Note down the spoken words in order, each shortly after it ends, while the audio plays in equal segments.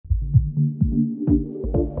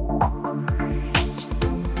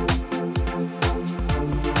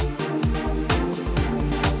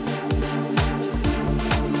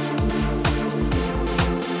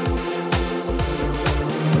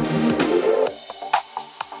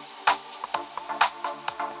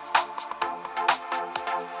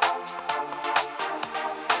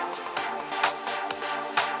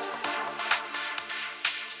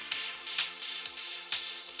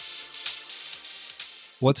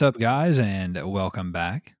What's up, guys, and welcome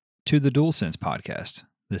back to the DualSense podcast.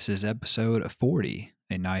 This is episode 40,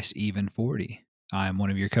 a nice even 40. I am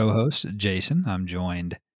one of your co-hosts, Jason. I'm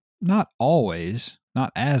joined not always,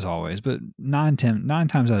 not as always, but nine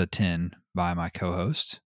times out of 10 by my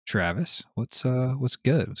co-host, Travis. What's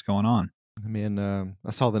good? What's going on? Man,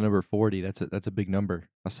 I saw the number 40. That's a big number.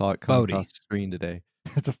 I saw it come 40. across the screen today.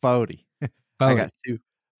 It's a 40. I 40. got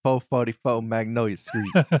 444 Magnolia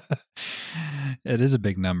Street. It is a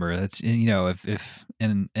big number. That's, if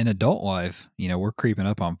in adult life, we're creeping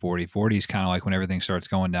up on 40. 40 is kind of like when everything starts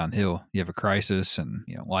going downhill. You have a crisis and,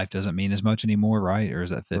 life doesn't mean as much anymore, right? Or is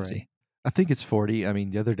that 50? Right. I think it's 40. I mean,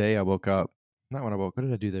 the other day I woke up. Not when I woke. What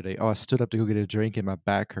did I do the other day? Oh, I stood up to go get a drink and my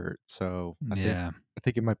back hurt. So Yeah. I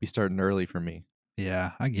think it might be starting early for me.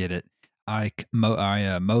 Yeah, I get it. I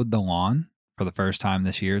mowed the lawn for the first time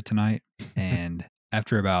this year tonight. And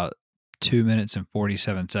after about 2 minutes and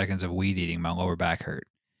 47 seconds of weed eating, my lower back hurt.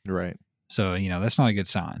 Right. So, that's not a good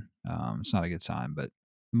sign. It's not a good sign, but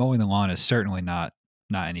mowing the lawn is certainly not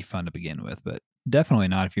any fun to begin with, but definitely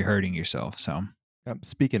not if you're hurting yourself. So,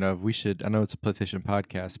 Speaking of, I know it's a PlayStation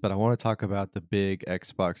podcast, but I want to talk about the big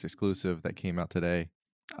Xbox exclusive that came out today.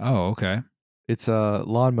 oh, okay. It's a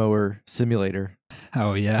lawnmower simulator.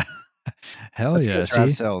 Oh, yeah. Hell That's yeah. gonna drive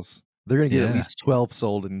See, sales. They're gonna get at yeah. least 12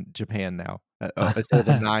 sold in Japan now, instead of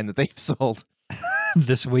the 9 that they've sold.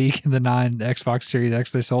 This week, the 9 Xbox Series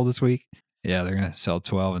X they sold this week. Yeah, they're going to sell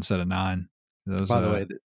 12 instead of 9. Those, By the way,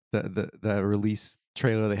 the release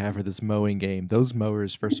trailer they have for this mowing game, those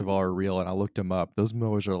mowers, first of all, are real, and I looked them up. Those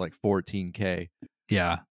mowers are like $14K.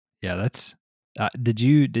 yeah, that's. Did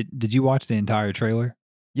you watch the entire trailer?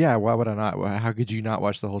 Yeah, why would I not? How could you not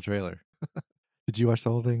watch the whole trailer? Did you watch the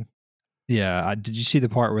whole thing? Yeah, did you see the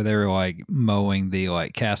part where they were like mowing the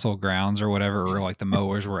like castle grounds or whatever, or like the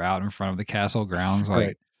mowers were out in front of the castle grounds? Like,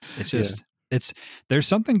 Right. it's Yeah. just there's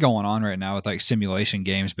something going on right now with like simulation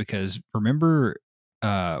games because remember,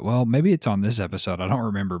 well, maybe it's on this episode, I don't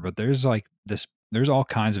remember, but there's all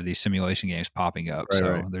kinds of these simulation games popping up. Right, So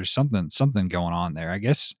right. there's something going on there. I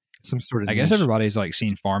guess Some sort of niche. everybody's like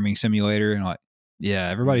seen Farming Simulator and like, yeah,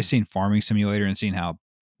 everybody's seen Farming Simulator and seen how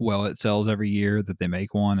well it sells every year that they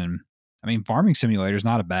make one. And I mean, Farming Simulator is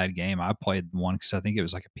not a bad game. I played one because I think it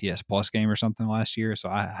was like a PS Plus game or something last year. So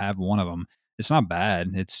I have one of them. It's not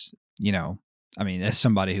bad. It's, I mean, as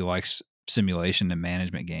somebody who likes simulation and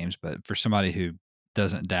management games, but for somebody who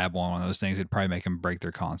doesn't dabble in one of those things, it'd probably make them break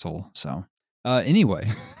their console. So anyway,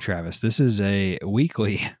 Travis, this is a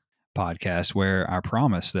weekly podcast where I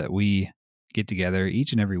promise that we get together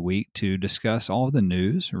each and every week to discuss all of the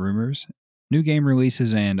news, rumors, new game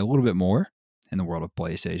releases, and a little bit more in the world of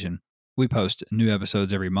PlayStation. We post new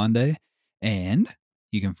episodes every Monday, and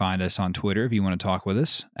you can find us on Twitter if you want to talk with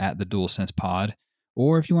us at the DualSense Pod,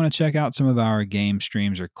 or if you want to check out some of our game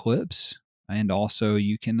streams or clips. And also,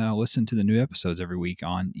 you can listen to the new episodes every week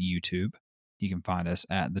on YouTube. You can find us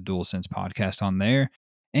at the DualSense Podcast on there.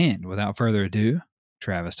 And without further ado,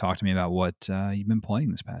 Travis, talk to me about what you've been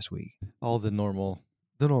playing this past week. All the normal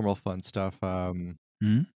fun stuff. Hmm?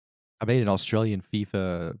 I made an Australian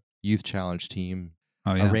FIFA youth challenge team.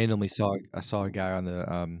 Oh, I yeah. randomly saw a guy on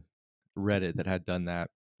the Reddit that had done that,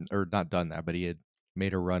 or not done that, but he had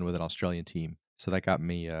made a run with an Australian team. So that got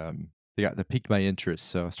me that piqued my interest.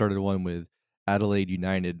 So I started one with Adelaide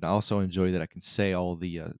United. And I also enjoy that I can say all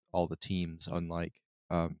the teams, unlike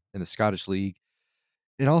in the Scottish League.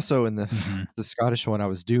 And also in the Mhm. the Scottish one I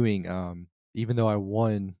was doing, even though I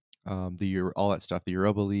won all that stuff, the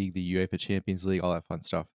Europa League, the UEFA Champions League, all that fun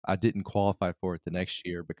stuff, I didn't qualify for it the next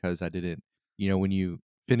year because I didn't. When you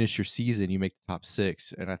finish your season, you make the top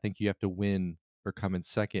 6, and I think you have to win or come in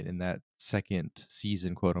second in that second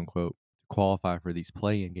season, quote unquote, to qualify for these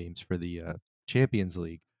play-in games for the Champions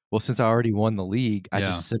League. Well, since I already won the league, I Yeah.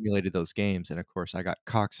 just simulated those games, and of course, I got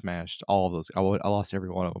cock smashed all of those. I lost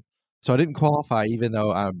every one of them. So I didn't qualify even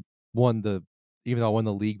though I won the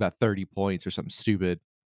league by 30 points or something stupid.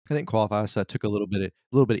 I didn't qualify, so I took a little bit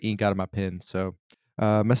of ink out of my pen. So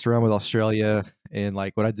messed around with Australia, and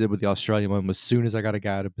like what I did with the Australian one was, as soon as I got a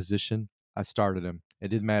guy out of position, I started him. It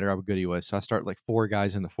didn't matter how good he was. So I start like 4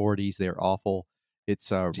 guys in the 40s. They are awful.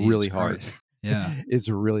 It's really hard. Christ. Yeah. It's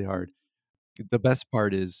really hard. The best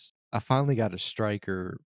part is I finally got a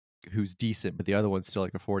striker who's decent, but the other one's still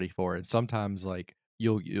like a 44. And sometimes like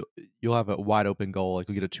you'll have a wide open goal, like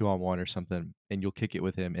you'll get a 2-on-1 or something, and you'll kick it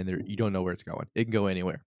with him, and you don't know where it's going. It can go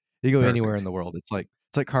anywhere. It can go anywhere in Perfect. the world. It's like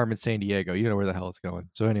Carmen Sandiego. You don't know where the hell it's going.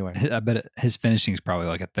 So anyway, I bet his finishing is probably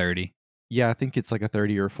like a 30. yeah, I think it's like a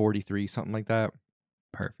 30 or 43, something like that.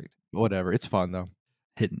 Perfect. Whatever. It's fun though.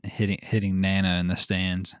 Hitting Nana in the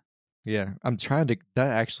stands. Yeah, I'm trying to. That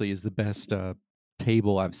actually is the best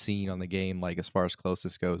table I've seen on the game, like, as far as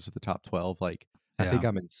closest goes with the top 12, like, I think Yeah.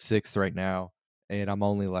 I'm in 6th right now, and I'm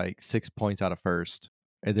only, like, 6 points out of 1st,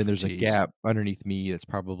 and then there's a Jeez. gap underneath me that's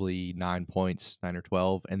probably 9 points, 9 or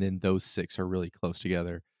 12, and then those 6 are really close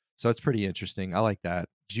together. So it's pretty interesting. I like that.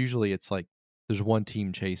 'Cause usually it's like there's one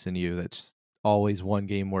team chasing you that's always one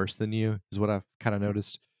game worse than you is what I've kinda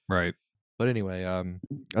noticed. Right. But anyway, other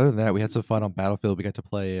than that, we had some fun on Battlefield. We got to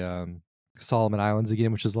play, Solomon Islands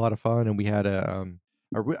again, which is a lot of fun, and we had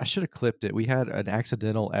I should have clipped it. We had an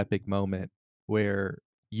accidental epic moment where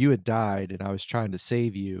you had died, and I was trying to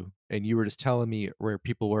save you, and you were just telling me where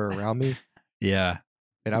people were around me, Yeah.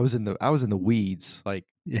 and I was in the weeds, like,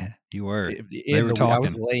 Yeah. You were. They in were the we I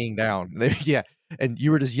was talking. laying down. There yeah, and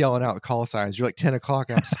you were just yelling out call signs. You're like 10 o'clock,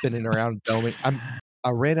 and I'm spinning around doming. I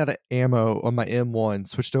ran out of ammo on my M1,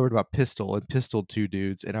 switched over to my pistol, and pistoled 2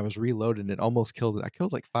 dudes, and I was reloading and almost killed it. I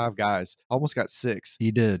killed, like, 5 guys, almost got 6,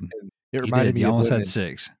 You did. and it You reminded did. me You of almost had women.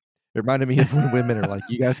 6. It reminded me of when women are like,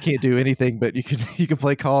 "You guys can't do anything, but you can you can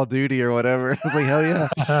play Call of Duty or whatever." I was like, "Hell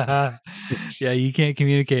yeah." Yeah, you can't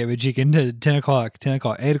communicate, but you can do 10 o'clock, 10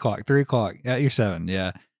 o'clock, 8 o'clock, 3 o'clock at your 7.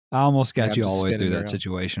 Yeah. I almost Yeah, got I'm you just all the way through spinning that around.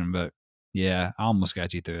 situation, but yeah, I almost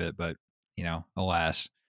got you through it, but alas.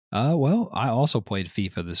 Well, I also played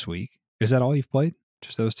FIFA this week. Is that all you've played?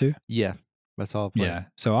 Just those two? Yeah, that's all I played. Yeah.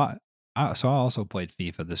 So I also played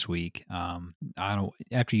FIFA this week. I don't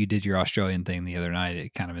after you did your Australian thing the other night,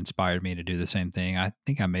 it kind of inspired me to do the same thing. I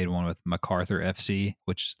think I made one with MacArthur FC,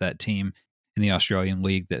 which is that team in the Australian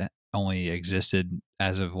league that only existed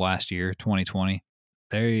as of last year, 2020.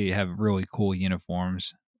 They have really cool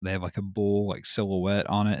uniforms. They have like a bull like silhouette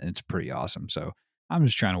on it. It's pretty awesome. So I'm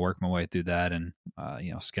just trying to work my way through that and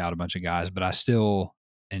scout a bunch of guys, but I still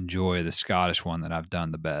enjoy the Scottish one that I've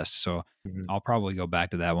done the best. So Mhm. I'll probably go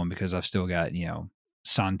back to that one because I've still got,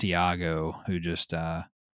 Santiago who just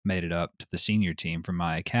made it up to the senior team from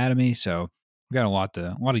my academy. So we've got a lot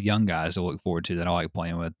of young guys to look forward to that I like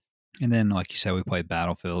playing with. And then, like you said, we play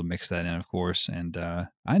Battlefield, mix that in, of course, and I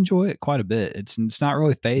enjoy it quite a bit. It's not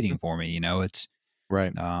really fading for me,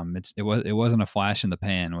 Right. it wasn't a flash in the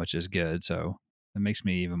pan, which is good. So it makes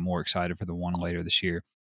me even more excited for the one later this year.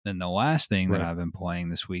 Then the last thing that Right. I've been playing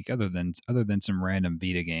this week, other than some random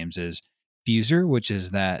Vita games, is Fuser, which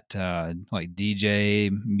is that like DJ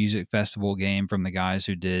music festival game from the guys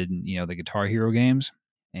who did the Guitar Hero games,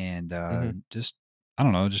 and Mhm. just I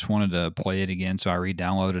don't know, just wanted to play it again, so I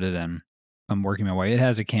re-downloaded it and I'm working my way. It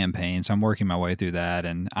has a campaign, so I'm working my way through that,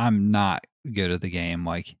 and I'm not good at the game.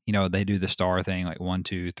 Like they do the star thing, like 1,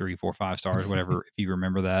 2, 3, 4, 5 stars, whatever. If you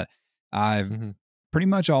remember that, I've Mhm. pretty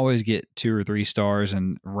much always get 2 or 3 stars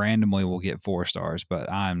and randomly will get 4 stars, but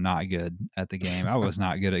I'm not good at the game. I was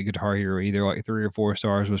not good at Guitar Hero either. Like 3 or 4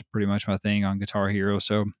 stars was pretty much my thing on Guitar Hero.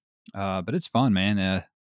 So, but it's fun, man.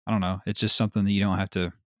 I don't know. It's just something that you don't have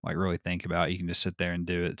to like really think about. You can just sit there and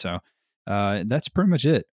do it. So, that's pretty much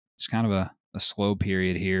it. It's kind of a slow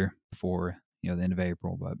period here before, the end of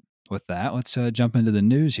April. But with that, let's jump into the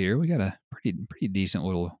news here. We got a pretty decent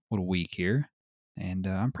little week here, and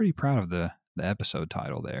I'm pretty proud of the episode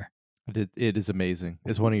title there. It is amazing.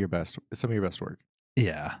 It's one of your best it's some of your best work.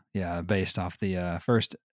 Yeah, yeah, based off the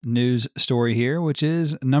first news story here, which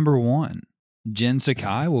is number one. Jin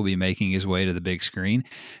Sakai will be making his way to the big screen,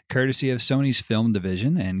 courtesy of Sony's film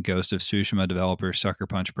division and Ghost of Tsushima developer Sucker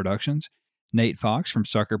Punch Productions. Nate Fox from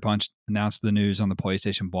Sucker Punch announced the news on the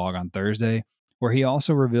PlayStation blog on Thursday, where he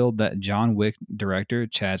also revealed that John Wick director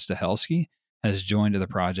Chad Stahelski has joined the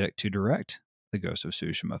project to direct the Ghost of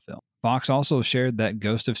Tsushima film. Fox also shared that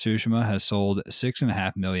Ghost of Tsushima has sold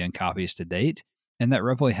 6.5 million copies to date, and that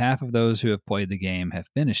roughly half of those who have played the game have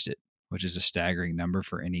finished it, which is a staggering number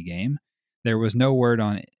for any game. There was no word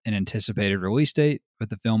on an anticipated release date, but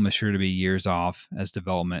the film is sure to be years off as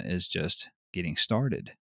development is just getting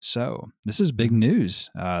started. So, this is big Mhm. news.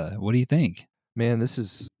 What do you think? Man, this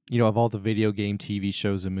is of all the video game TV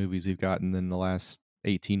shows and movies we've gotten in the last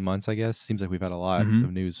 18 months, I guess, seems like we've had a lot Mm-hmm.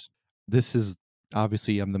 of news. This is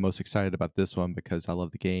obviously I'm the most excited about this one because I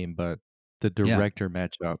love the game, but the Yeah, director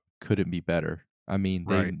matchup couldn't be better. I mean,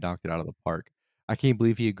 they right. knocked it out of the park. I can't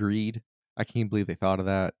believe he agreed. I can't believe they thought of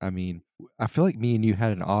that. I mean, I feel like me and you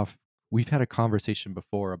had we've had a conversation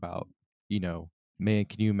before about, you know, man,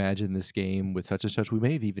 can you imagine this game with such and such? We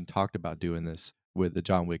may have even talked about doing this with the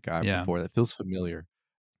John Wick guy Yeah. before. That feels familiar.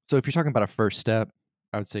 So if you're talking about a first step,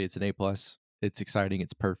 I would say it's an A plus. It's exciting.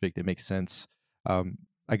 It's perfect. It makes sense. Um,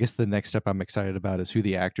 I guess the next step I'm excited about is who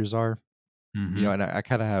the actors are. Mm-hmm. And I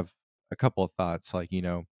kind of have a couple of thoughts. Like,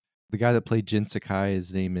 the guy that played Jin Sakai,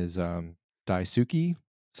 his name is Daisuke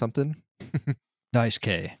something. Dice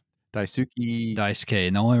K. Daisuke, Dice K.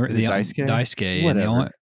 And the only is it the Daisuke? Dice K and the only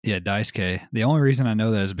Whatever. Yeah, Daisuke. The only reason I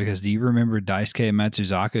know that is because do you remember Daisuke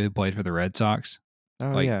Matsuzaka who played for the Red Sox? Oh,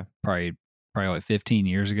 Like yeah. probably like 15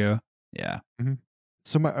 years ago. Yeah. Mhm.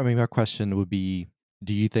 So my question would be,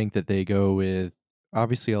 do you think that they go with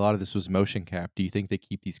obviously, a lot of this was motion cap. Do you think they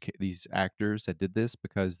keep these actors that did this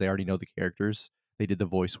because they already know the characters? They did the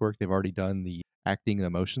voice work, they've already done the acting and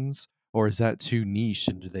emotions? Or is that too niche,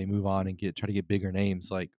 and do they move on and try to get bigger names?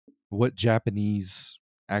 Like, what Japanese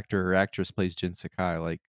actor or actress plays Jin Sakai?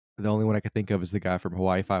 Like, the only one I could think of is the guy from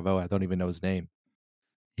Hawaii Five-O. I don't even know his name.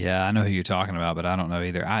 Yeah, I know who you're talking about, but I don't know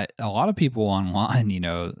either. A lot of people online,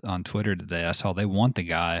 on Twitter today, I saw they want the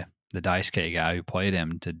guy, the Daisuke guy who played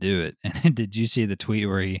him, to do it. And did you see the tweet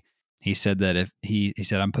where he said that if he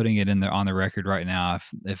said I'm putting it in there on the record right now,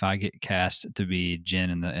 if I get cast to be Jin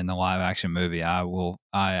in the live action movie, I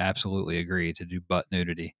absolutely agree to do butt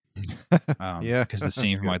nudity. Yeah, Because the that's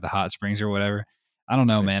scene from good. like the hot springs or whatever. I don't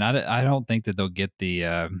know, Right. man. I don't think that they'll get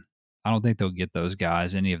I don't think they'll get those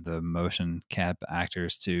guys, any of the motion cap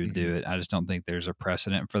actors, to do Mhm. it. I just don't think there's a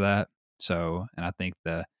precedent for that. So, and I think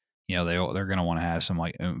they're going to want to have some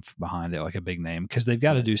like oomph behind it, like a big name, because they've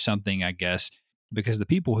got to Right. do something, I guess, because the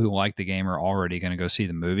people who like the game are already going to go see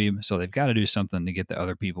the movie, so they've got to do something to get the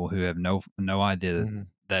other people who have no idea Mhm.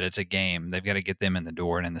 that it's a game. They've got to get them in the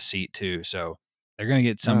door and in the seat too. So they're going to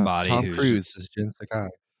get somebody Tom who's Cruise is Jin Sakai.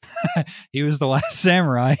 he was the last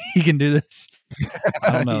samurai. He can do this.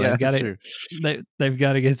 I don't know. Yeah, that's true. They've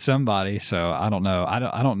got to get somebody. So I don't know. I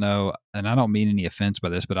don't know, and I don't mean any offense by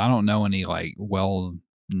this, but I don't know any like well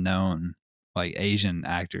known like Asian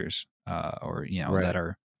actors or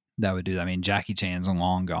Right. that would do that. I mean, Jackie Chan's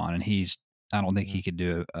long gone, and I don't think Mhm. he could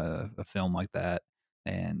do a film like that.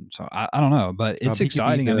 And so I don't know, but it's He could be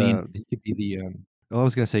exciting. I mean, I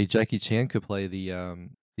was gonna say Jackie Chan could play the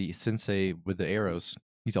sensei with the arrows.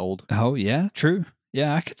 He's old. oh yeah, true.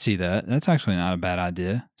 Yeah, I could see that. That's actually not a bad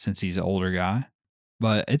idea since he's an older guy.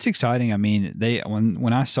 But it's exciting. I mean, they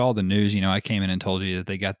when I saw the news, I came in and told you that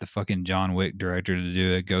they got the fucking John Wick director to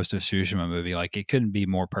do a Ghost of Tsushima movie. Like it couldn't be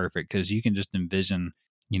more perfect because you can just envision,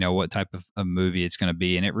 what type of movie it's going to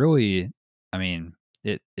be, and it really, I mean,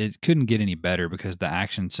 it couldn't get any better because the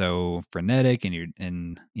action's so frenetic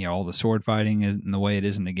and all the sword fighting is in the way it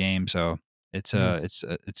is in the game. So Mhm.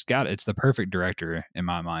 it's the perfect director in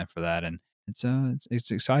my mind for that, and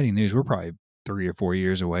it's exciting news. We're probably 3 or 4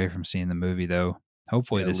 years away from seeing the movie though.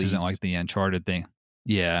 Hopefully Yeah, at this isn't least. like the Uncharted thing.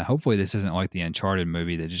 Yeah, hopefully this isn't like the Uncharted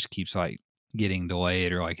movie that just keeps like getting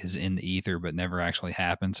delayed or like is in the ether but never actually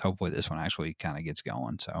happens. Hopefully this one actually kind of gets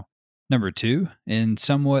going. So, number 2, in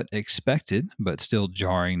somewhat expected but still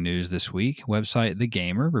jarring news this week, website The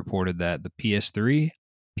Gamer reported that the PS3,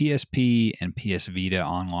 PSP, and PS Vita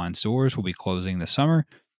online stores will be closing this summer,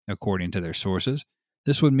 according to their sources.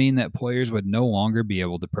 This would mean that players would no longer be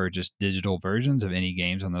able to purchase digital versions of any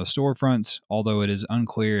games on those storefronts, although it is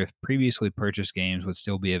unclear if previously purchased games would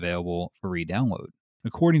still be available for re download.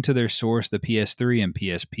 According to their source, the PS3 and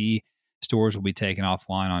PSP stores will be taken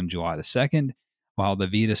offline on July the 2nd, while the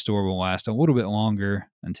Vita store will last a little bit longer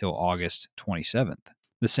until August 27th.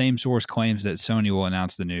 The same source claims that Sony will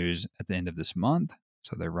announce the news at the end of this month,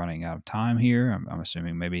 so they're running out of time here. I'm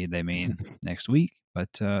assuming maybe they mean next week.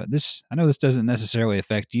 But I know this doesn't necessarily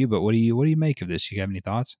affect you. But what do you make of this? You have any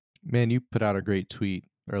thoughts? Man, you put out a great tweet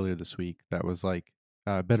earlier this week that was like,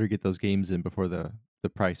 "Better get those games in before the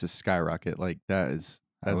prices skyrocket." Like, that's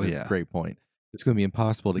Oh a yeah. great point. It's gonna be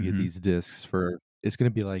impossible to get Hmm. these discs for it's gonna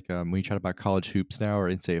be like, when you try to buy college hoops now or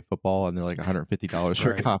NCAA football and they're like $150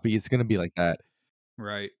 for a Right. copy, it's gonna be like that.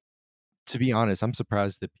 Right. To be honest, I'm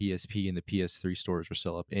surprised the PSP and the PS3 stores were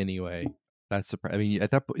still up anyway. I mean,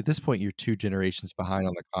 at this point, you're 2 generations behind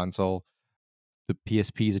on the console. The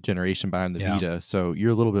PSP is a generation behind the Yeah. Vita, so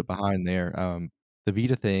you're a little bit behind there. The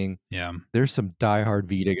Vita thing, Yeah. there's some diehard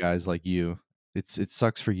Vita guys like you. It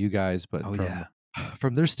sucks for you guys, but Oh yeah.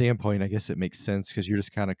 from their standpoint, I guess it makes sense because 'cause you're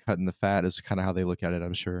just kinda cutting the fat is kinda how they look at it,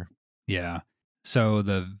 I'm sure. Yeah. So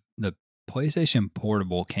the PlayStation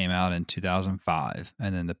Portable came out in 2005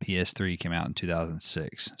 and then the PS3 came out in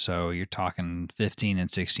 2006. So you're talking 15 and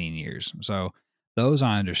 16 years. So those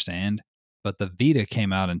I understand, but the Vita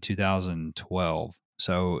came out in 2012.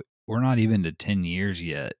 So we're not even to 10 years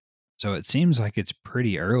yet. So it seems like it's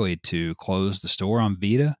pretty early to close the store on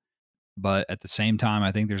Vita. But at the same time,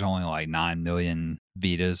 I think there's only like 9 million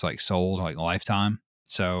Vitas like sold like lifetime.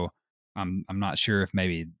 So I'm not sure if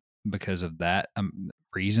maybe because of that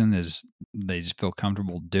reason is they just feel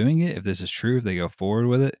comfortable doing it. If this is true, if they go forward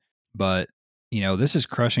with it, but this is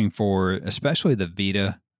crushing for especially the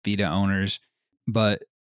Vita owners. But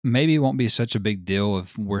maybe it won't be such a big deal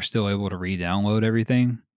if we're still able to re-download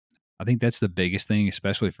everything. I think that's the biggest thing,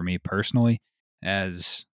 especially for me personally,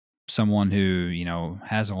 as someone who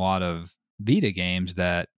has a lot of Vita games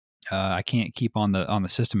that I can't keep on the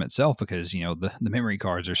system itself because the memory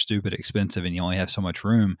cards are stupid expensive and you only have so much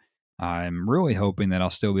room. I'm really hoping that I'll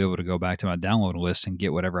still be able to go back to my download list and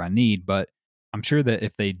get whatever I need. But I'm sure that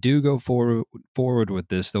if they do go forward with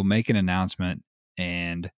this, they'll make an announcement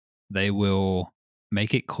and they will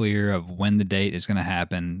make it clear of when the date is going to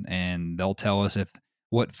happen, and they'll tell us if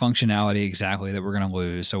what functionality exactly that we're going to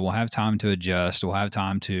lose. So we'll have time to adjust. We'll have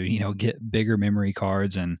time to get bigger memory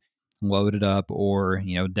cards and load it up, or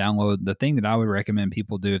download. The thing that I would recommend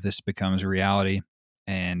people do if this becomes a reality,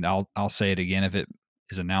 and I'll say it again if it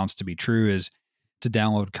is announced to be true, is to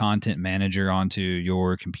download Content Manager onto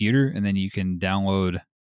your computer, and then you can download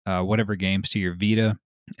whatever games to your Vita,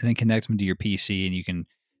 and then connect them to your PC, and you can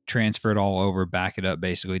transfer it all over, back it up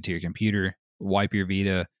basically to your computer, wipe your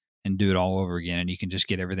Vita, and do it all over again. And you can just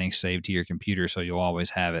get everything saved to your computer, so you'll always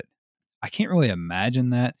have it. I can't really imagine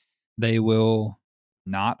that they will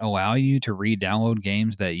not allow you to re-download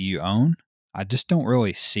games that you own. I just don't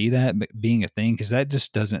really see that being a thing because that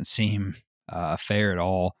just doesn't seem fair at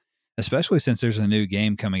all, especially since there's a new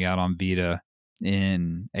game coming out on Vita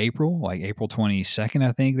in April, like April 22nd,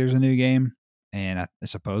 I think there's a new game. And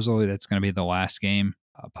supposedly that's going to be the last game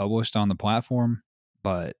published on the platform.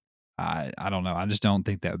 But I don't know. I just don't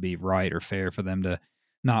think that would be right or fair for them to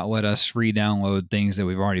not let us re-download things that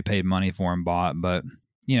we've already paid money for and bought. But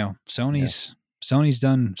Yeah. Sony's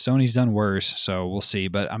done worse, so we'll see.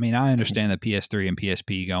 But I mean, I understand the PS3 and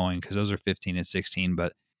PSP going because those are 15 and 16,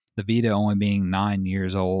 but the Vita only being 9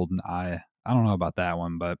 years old, I don't know about that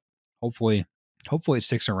one, but hopefully it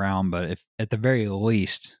sticks around. But if at the very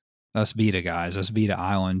least, us Vita guys, us Vita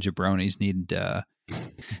Island jabronis need our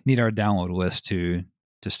download list to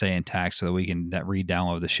stay intact so that we can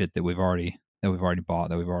re-download the shit that we've already bought,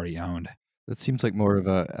 that we've already owned. That seems like more of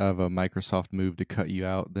a Microsoft move to cut you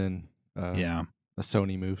out than Yeah. a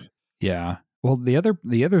Sony move. Yeah. Well, the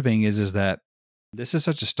other thing is that this is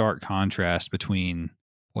such a stark contrast between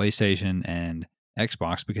PlayStation and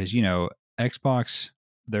Xbox because Xbox,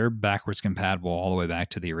 they're backwards compatible all the way back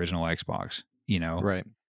to the original Xbox, Right.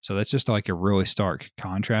 So that's just like a really stark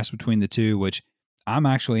contrast between the two, which I'm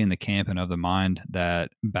actually in the camp and of the mind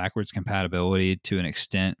that backwards compatibility to an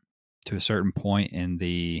extent, to a certain point in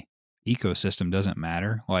the ecosystem doesn't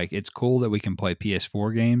matter. Like it's cool that we can play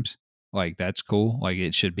PS4 games. Like that's cool. Like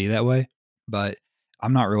it should be that way. But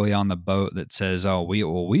I'm not really on the boat that says, "Oh,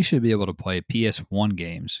 we should be able to play PS1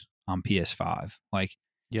 games on PS5." Like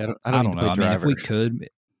Yeah, I don't I need don't to know. play I mean, if we Driver. could,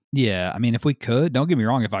 yeah. I mean, if we could, don't get me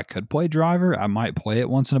wrong. If I could play Driver, I might play it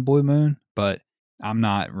once in a blue moon. But I'm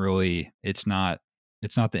not really. It's not.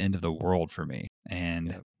 It's not the end of the world for me. And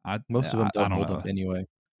Yeah. I, Most of them I don't don't hold up know. anyway.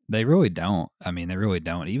 They really don't. I mean, they really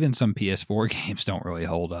don't. Even some PS4 games don't really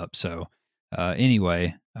hold up. So,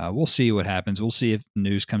 anyway, we'll see what happens. We'll see if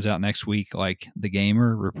news comes out next week, like the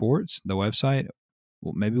Gamer reports, the website.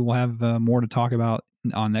 Well, maybe we'll have more to talk about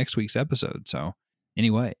on next week's episode. So,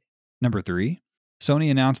 anyway, number 3, Sony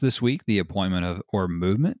announced this week the appointment of or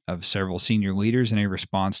movement of several senior leaders in a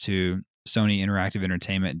response to Sony Interactive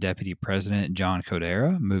Entertainment Deputy President John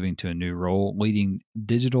Codera moving to a new role leading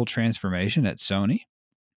digital transformation at Sony.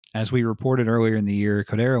 As we reported earlier in the year,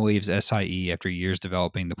 Codera leaves SIE after years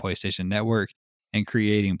developing the PlayStation Network and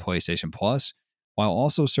creating PlayStation Plus, while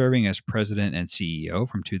also serving as president and CEO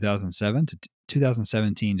from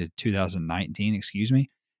 2017 to 2019, excuse me.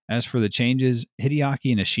 As for the changes,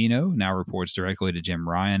 Hideaki Nishino now reports directly to Jim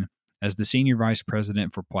Ryan as the senior vice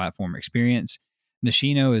president for platform experience.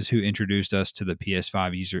 Nishino is who introduced us to the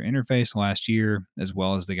PS5 user interface last year, as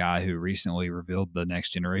well as the guy who recently revealed the next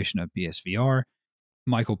generation of PSVR.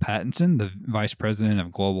 Michael Pattinson, the vice president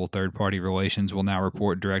of global third party relations, will now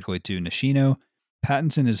report directly to Nishino.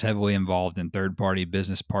 Pattinson is heavily involved in third party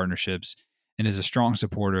business partnerships and is a strong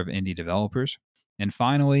supporter of indie developers. And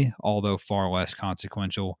finally, although far less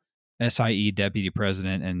consequential, SIE deputy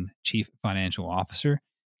president and chief financial officer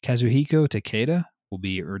Kazuhiko Takeda will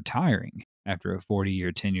be retiring after a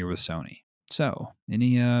 40-year tenure with Sony. So,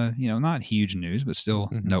 any not huge news, but still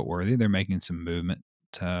Hmm. noteworthy. They're making some movement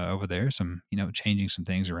over there, some changing some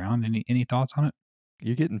things around. Any thoughts on it?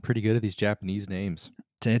 You're getting pretty good at these Japanese names.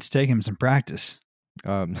 It's taking some practice.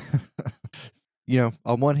 Um,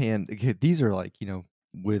 on one hand, okay, these are like,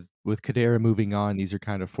 with Kadera moving on, these are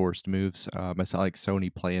kind of forced moves. It's not like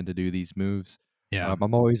Sony planned to do these moves. Yeah,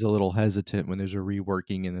 I'm always a little hesitant when there's a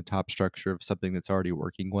reworking in the top structure of something that's already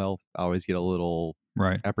working well. I always get a little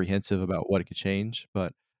right. apprehensive about what it could change,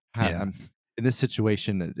 but Yeah, in this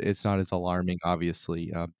situation, it's not as alarming,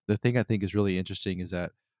 obviously. The thing I think is really interesting is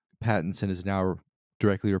that Pattinson is now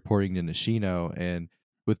directly reporting to Nishino, and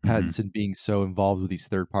with Hmm. Pattinson being so involved with these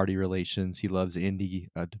third-party relations, he loves indie,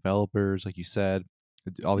 developers, like you said,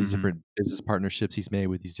 all these Hmm. different business partnerships he's made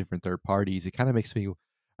with these different third parties. It kinda makes me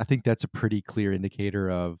I think that's a pretty clear indicator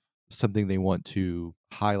of something they want to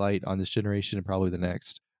highlight on this generation and probably the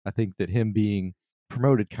next. I think that him being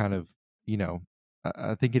promoted kind of, you know,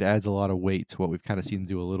 I think it adds a lot of weight to what we've kinda seen them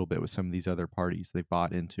do a little bit with some of these other parties they've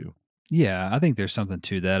bought into. Yeah, I think there's something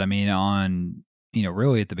to that. I mean,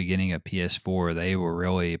 really at the beginning of PS4, they were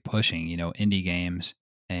really pushing, indie games.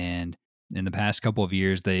 And in the past couple of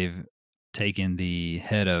years, they've taken the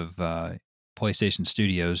head of PlayStation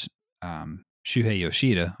Studios, Shuhei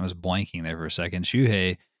Yoshida. I was blanking there for a second.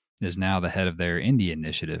 Shuhei is now the head of their indie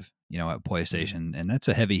initiative, at Mhm. PlayStation. And that's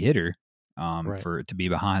a heavy hitter Right. for to be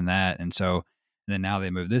behind that. And so, then now they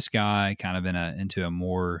move this guy kind of into a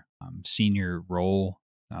more senior role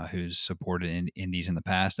who's supported indies in the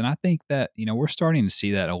past, and I think that we're starting to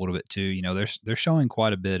see that a little bit too. They're showing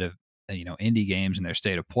quite a bit of indie games in their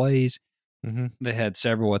state of plays. Mhm. They had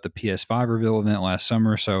several at the PS5 reveal event last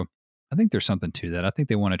summer, so I think there's something to that. I think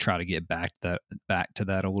they want to try to get back to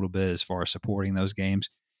that a little bit as far as supporting those games,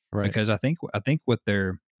 Right. because I think what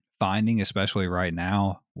they're finding, especially right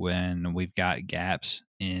now when we've got gaps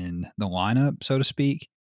in the lineup, so to speak,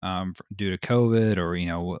 due to COVID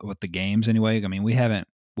or with the games anyway. I mean, we haven't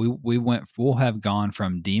we'll have gone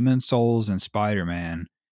from Demon Souls and Spider Man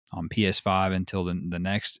on PS5 until the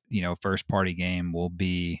next first party game will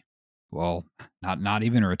be, well, not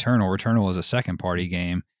even Returnal. Returnal is a second party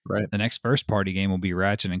game. Right. The next first party game will be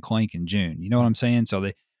Ratchet and Clank in June. You know what I'm saying? So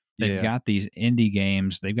they've Yeah. got these indie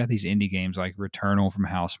games. They've got these indie games like Returnal from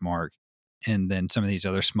Housemarque, and then some of these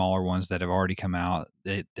other smaller ones that have already come out.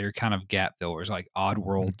 They're kind of gap fillers, like Mhm.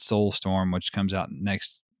 Oddworld Soulstorm, which comes out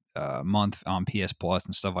next month on PS Plus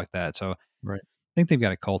and stuff like that. So I Right. think they've got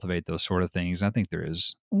to cultivate those sort of things. I think there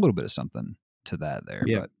is a little bit of something to that there,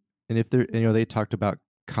 Yeah. but And if they're they talked about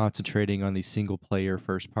concentrating on these single player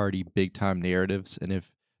first party big time narratives, and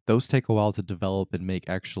if those take a while to develop and make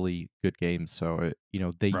actually good games, so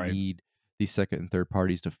they right. need these second and third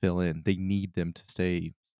parties to fill in. They need them to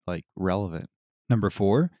stay like relevant. Number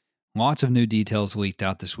four, lots of new details leaked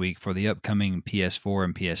out this week for the upcoming PS4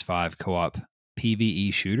 and PS5 co op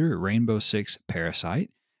PvE shooter Rainbow Six Parasite.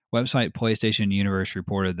 Website PlayStation Universe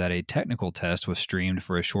reported that a technical test was streamed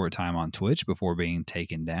for a short time on Twitch before being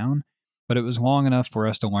taken down, but it was long enough for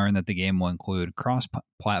us to learn that the game will include cross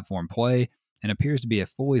platform play and appears to be a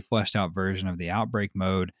fully fleshed out version of the Outbreak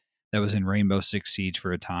mode that was in Rainbow Six Siege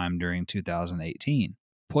for a time during 2018.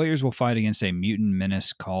 Players will fight against a mutant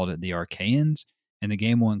menace called the Archaeans, and the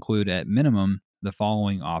game will include, at minimum, the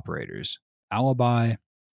following operators: Alibi,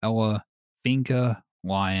 Ella, Finka,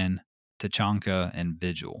 Lion, Tachanka, and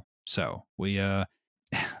Vigil. So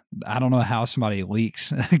I don't know how somebody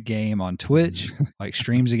leaks a game on Twitch, Mhm. like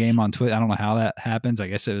streams a game on Twitch. I don't know how that happens. I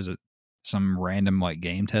guess it was some random like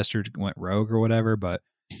game tester went rogue or whatever. But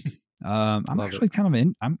I'm Love it. actually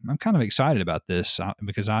I'm kind of excited about this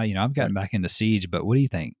because I've Right. gotten back into Siege. But what do you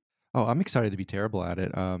think? Oh, I'm excited to be terrible at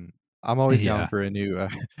it. I'm always down Yeah, for a new.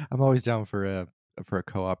 I'm always down for a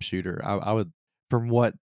co-op shooter. I would, from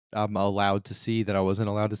what I'm allowed to see that I wasn't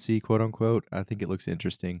allowed to see, quote unquote. I think it looks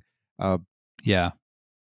interesting. Uh, yeah.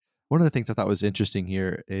 One of the things I thought was interesting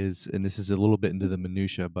here is, and this is a little bit into the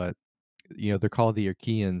minutia, but they're called the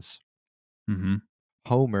Archaeans. Hmm.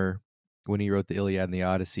 Homer, when he wrote the Iliad and the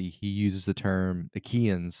Odyssey, he uses the term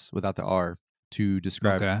Achaeans without the R to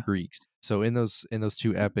describe Okay. Greeks. So in those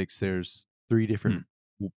two epics, there's Hmm.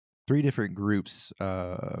 three different groups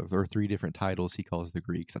or three different titles he calls the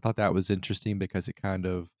Greeks. I thought that was interesting because it kind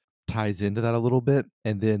of ties into that a little bit.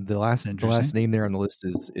 And then That's the last interesting. name there on the list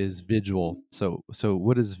is Vigil. So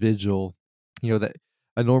what is Vigil? That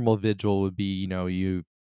a normal vigil would be, you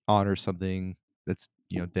honor something that's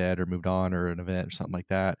dead or moved on or an event or something like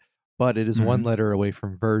that. But it is one Hmm. letter away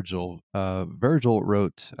from Virgil. Virgil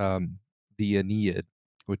wrote the Aeneid,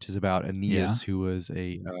 which is about Yeah. Aeneas, who was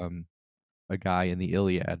a guy in the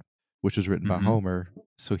Iliad, which was written by Hmm. Homer.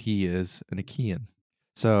 So he is an Achaean.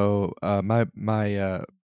 So my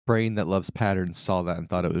brain that loves patterns saw that and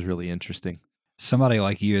thought it was really interesting. Somebody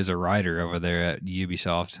like you as a writer over there at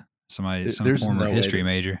Ubisoft. Some There's former no way history that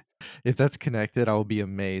major. if that's connected, I will be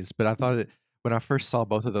amazed. But I thought it when I first saw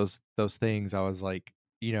both of those things, I was like,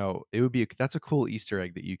 it would be that's a cool Easter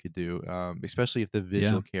egg that you could do, especially if the Yeah.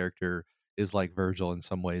 Vigil character is like Virgil in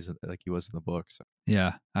some ways, like he was in the book. So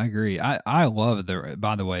Yeah, I agree. I love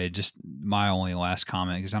by the way, just my only last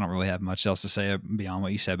comment, because I don't really have much else to say beyond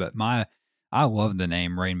what you said, but I love the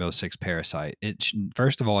name Rainbow Six Parasite.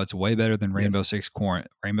 First of all, it's way better than yes,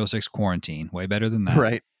 Rainbow Six Quarantine, way better than that.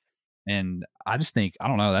 right, And I just think I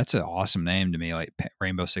don't know. That's an awesome name to me, like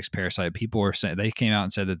Rainbow Six Parasite. People were saying they came out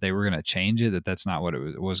and said that they were going to change it. That's not what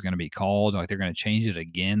it was going to be called. Like they're going to change it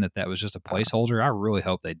again. That was just a Uh, placeholder. I really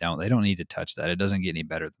hope they don't. They don't need to touch that. It doesn't get any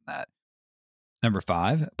better than that. Number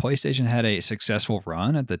 5, PlayStation had a successful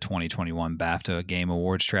run at the 2021 BAFTA Game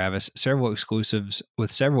Awards, Travis, several exclusives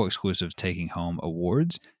taking home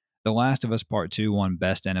awards. The Last of Us Part 2 won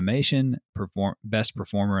Best Animation, Best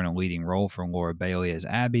Performer in a Leading Role for Laura Bailey as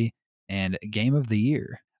Abby, and Game of the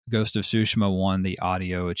Year. Ghost of Tsushima won the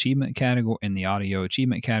audio achievement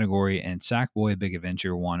category and Sackboy Big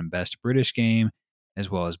Adventure won Best British Game as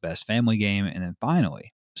well as Best Family Game, and then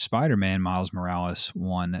finally Spider-Man Miles Morales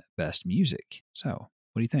won Best Music. So,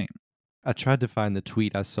 what do you think? I tried to find the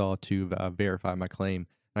tweet I saw to verify my claim,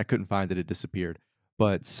 and I couldn't find it. It disappeared.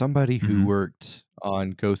 But somebody who Mhm. worked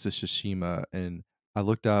on Ghost of Tsushima, and I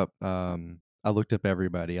looked up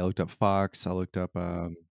everybody. I looked up Fox. I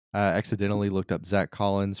accidentally looked up Zach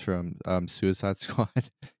Collins from Suicide Squad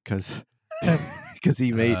because because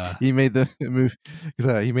Uh, he made the movie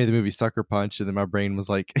because he made the movie Sucker Punch, and then my brain was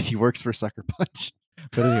like he works for Sucker Punch.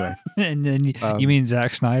 But anyway, and then you um, mean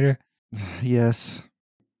Zack Snyder? yes.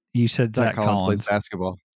 You said Zach Zach Collins plays Collins.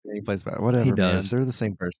 basketball. Yeah, he plays He whatever, man. does. They're the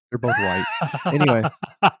same person. They're both white. Anyway,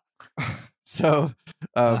 so, um,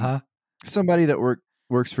 Uh-huh. somebody that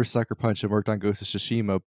works for Sucker Punch and worked on Ghost of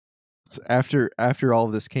Tsushima, after all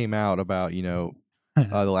of this came out about, The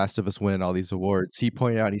Last of Us winning all these awards, he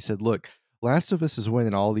pointed out, he said, "Look, Last of Us is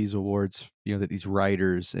winning all these awards, that these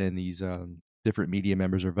writers and these, different media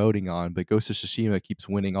members are voting on, but Ghost of Tsushima keeps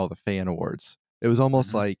winning all the fan awards." It was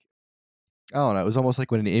almost Mhm. like I don't know. It was almost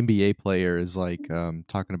like when an NBA player is like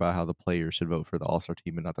talking about how the players should vote for the All Star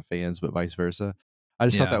team and not the fans, but vice versa. I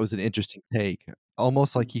just thought Yeah. that was an interesting take,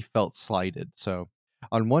 almost like he felt slighted. So,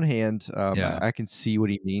 on one hand, Yeah. I can see what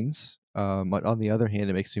he means. But on the other hand,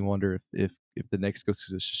 it makes me wonder if the next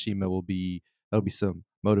Ghost of Tsushima that'll be some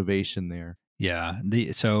motivation there. Yeah. The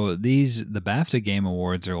BAFTA Game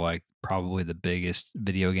Awards are like probably the biggest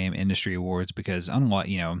video game industry awards because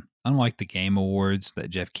unlike the Game Awards that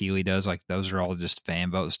Jeff Keighley does, like those are all just fan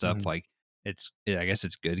vote stuff. Mhm. Like I guess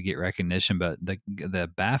it's good to get recognition, but the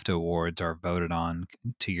BAFTA awards are voted on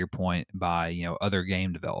to your point by other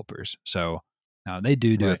game developers. So they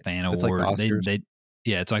do a Right. fan It's like the award. Oscars.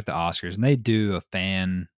 Yeah, it's like the Oscars, and they do a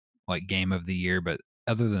fan like game of the year, but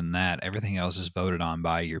other than that, everything else is voted on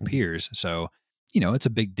by your Mhm. peers. So, it's a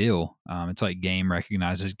big deal. It's like game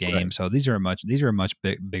recognizes Right. game. So these are a much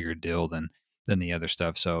bigger deal than the other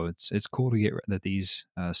stuff. So it's cool to get that these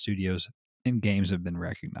studios and games have been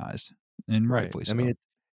recognized, and Right. rightfully I mean, so.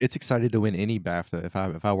 it's excited to win any BAFTA. If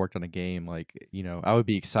I worked on a game, like I would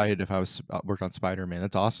be excited if I was worked on Spider Man.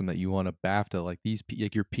 That's awesome that you won a BAFTA. Like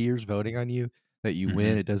like your peers voting on you that you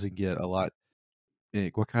win. Hmm. It doesn't get a lot.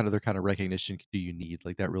 What kind of other kind of recognition do you need?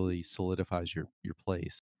 Like that really solidifies your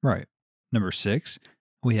place. Right. Number 6,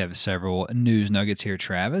 we have several news nuggets here,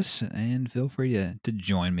 Travis, and feel free to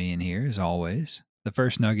join me in here as always. The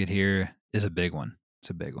first nugget here is a big one. It's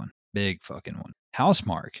a big one. Big fucking one.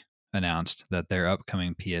 Housemark announced that their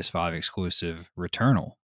upcoming PS5 exclusive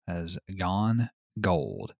Returnal has gone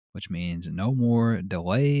gold, which means no more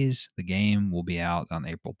delays. The game will be out on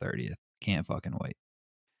April 30th. Can't fucking wait.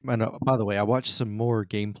 And by the way, I watched some more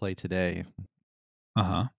gameplay today. Uh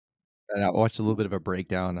huh. And I watched a little bit of a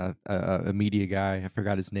breakdown. A media guy, I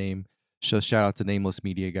forgot his name. So shout out to nameless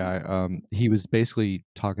media guy. He was basically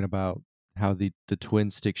talking about how the twin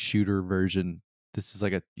stick shooter version. This is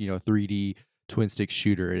like a 3D twin stick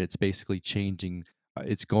shooter, and it's basically changing.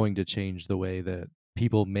 It's going to change the way that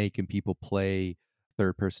people make and people play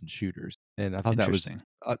third person shooters. And I thought that was, Interesting.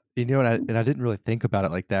 and I didn't really think about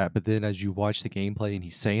it like that. But then as you watch the gameplay and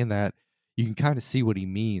he's saying that, you can kind of see what he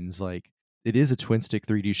means. Like it is a twin stick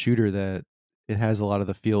 3D shooter that it has a lot of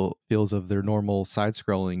the feels of their normal side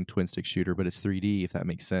scrolling twin stick shooter, but it's 3D if that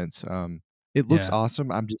makes sense. It looks Yeah,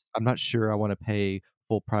 awesome. I'm not sure I want to pay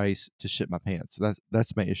full price to shit my pants.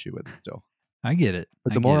 That's my issue with it still. I get it.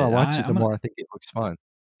 But I the get more I it. watch it, I'm the gonna more I think it looks fun.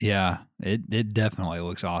 Yeah, it definitely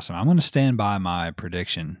looks awesome. I'm going to stand by my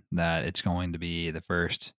prediction that it's going to be the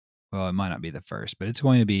first. Well, it might not be the first, but it's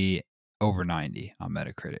going to be over 90 on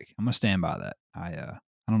Metacritic. I'm going to stand by that. I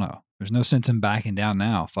don't know. There's no sense in backing down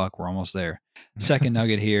now. Fuck, we're almost there. Second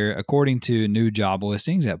nugget here, according to new job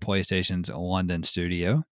listings at PlayStation's London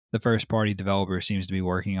studio, the first party developer seems to be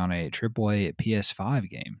working on a AAA PS5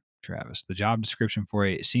 game. Travis, the job description for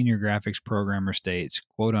a senior graphics programmer states,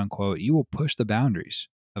 quote unquote, you will push the boundaries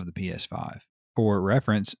of the PS5. For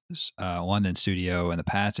reference, London Studio in the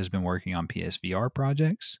past has been working on PSVR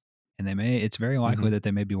projects, and it's very likely Mhm. that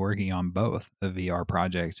they may be working on both a VR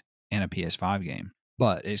project and a PS5 game.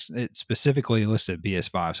 but it's specifically listed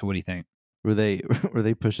PS5. So what do you think? Were they were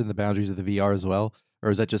they pushing the boundaries of the VR as well? Or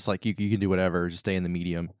is that just like you can do whatever, just stay in the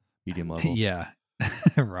medium level? Yeah.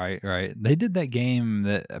 Right, right. They did that game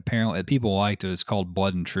that apparently people liked. It was called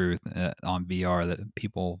Blood and Truth on VR that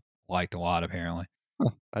people liked a lot, apparently. Huh,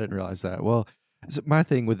 I didn't realize that. Well, my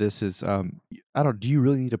thing with this is, I don't. Do you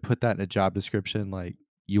really need to put that in a job description? Like,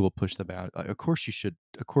 you will push the bound. Like, of course you should.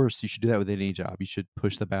 Of course you should do that with any job. You should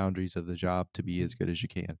push the boundaries of the job to be as good as you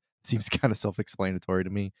can. Seems kind of self-explanatory to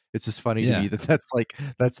me. It's just funny to me Yeah, that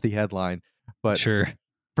that's the headline. But sure.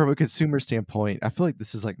 from a consumer standpoint, I feel like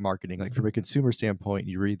this is like marketing. Like from a consumer standpoint,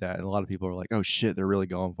 you read that, and a lot of people are like, "Oh shit, they're really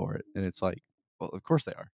going for it," and it's like, well, of course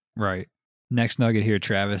they are. Right. Next nugget here,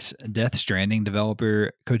 Travis. Death Stranding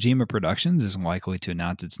developer Kojima Productions is likely to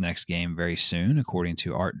announce its next game very soon, according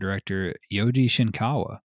to art director Yoji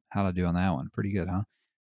Shinkawa. How'd I do on that one? Pretty good, huh?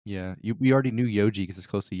 Yeah, we already knew Yoji because it's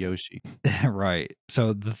close to Yoshi. Right.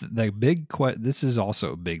 So the this is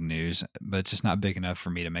also big news, but it's just not big enough for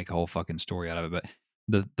me to make a whole fucking story out of it.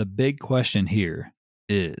 But the big question here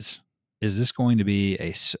is this going to be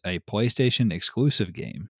a PlayStation exclusive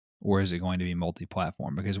game, or is it going to be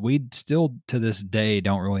multi-platform? Because we still to this day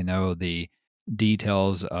don't really know the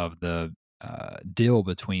details of the deal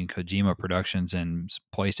between Kojima Productions and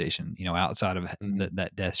PlayStation. You know, outside of Mhm.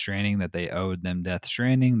 that Death Stranding, that they owed them Death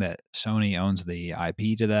Stranding, that Sony owns the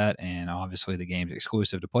IP to that, and obviously the game's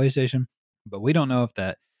exclusive to PlayStation. But we don't know if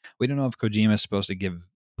Kojima is supposed to give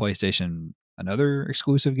PlayStation another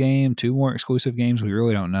exclusive game, two more exclusive games. We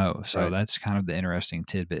really don't know. So Right. that's kind of the interesting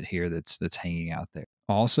tidbit here that's hanging out there.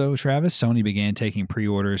 Also, Travis, Sony began taking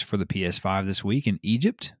pre-orders for the PS5 this week in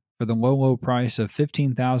Egypt for the low price of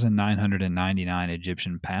 15,999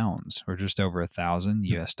 Egyptian pounds, or just over 1,000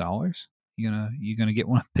 US dollars. You gonna get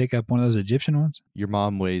one pick up one of those Egyptian ones? Your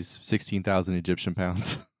mom weighs 16,000 Egyptian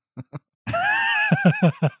pounds.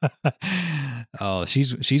 Oh,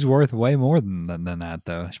 she's worth way more than that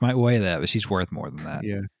though. She might weigh that, but she's worth more than that.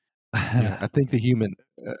 Yeah, yeah. I think a human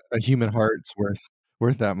heart's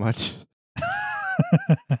worth that much.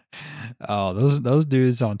 Oh, those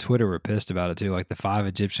dudes on Twitter were pissed about it too. Like the five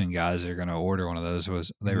Egyptian guys that are gonna order one of those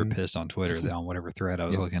was they were Mhm. pissed on Twitter on whatever thread I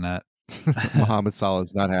was Yeah. looking at. Mohammed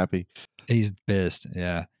Salah's not happy. He's pissed.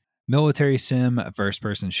 Yeah. Military sim first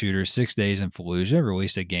person shooter 6 Days in Fallujah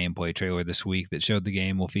released a gameplay trailer this week that showed the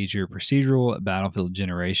game will feature procedural battlefield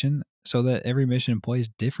generation so that every mission plays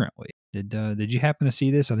differently. Did you happen to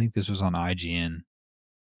see this? I think this was on IGN.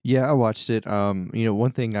 Yeah, I watched it.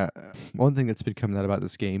 One thing that's been coming out about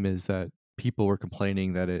this game is that people were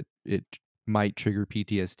complaining that it might trigger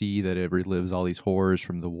PTSD, that it relives all these horrors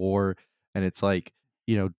from the war, and it's like,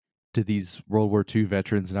 you know, did these World War II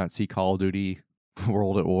veterans not see Call of Duty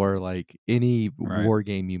World at War? Like any Right. war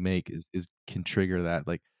game you make is can trigger that.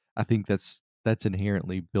 Like I think that's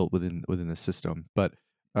inherently built within the system. But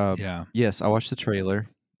Yeah. yes, I watched the trailer.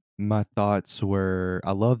 My thoughts were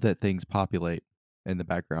I love that things populate in the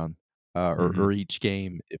background, Hmm. or each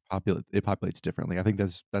game it populates differently. I think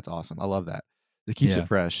that's awesome. I love that. It keeps it Yeah.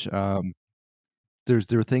 fresh.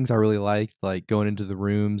 There were things I really liked, like going into the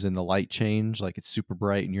rooms and the light change, like it's super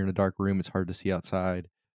bright and you're in a dark room, it's hard to see outside.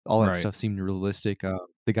 All that Right. stuff seemed realistic.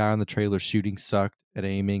 The guy on the trailer shooting sucked at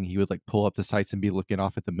aiming. He would like pull up the sights and be looking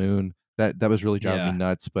off at the moon. That was really driving me Yeah.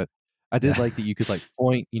 nuts. But I did Yeah. like that you could like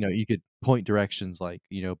point, you could point directions like,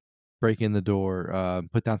 break in the door,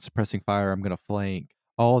 put down suppressing fire, I'm gonna flank.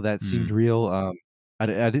 All of that seemed Mm, real. I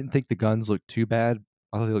didn't think the guns looked too bad.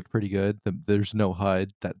 I thought they looked pretty good. There's no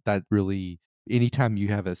HUD. That really anytime you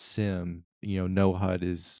have a sim, no HUD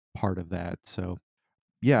is part of that. So,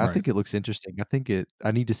 yeah, I right. think it looks interesting.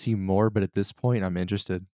 I need to see more, but at this point, I'm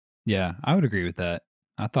interested. Yeah, I would agree with that.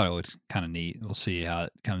 I thought it looked kind of neat. We'll see how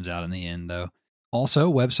it comes out in the end, though.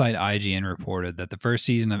 Also, website IGN reported that the first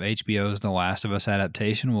season of HBO's The Last of Us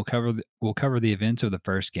adaptation will cover the events of the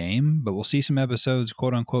first game, but we'll see some episodes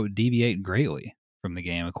 "quote unquote" deviate greatly from the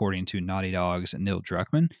game, according to Naughty Dog's Neil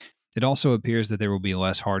Druckmann. It also appears that there will be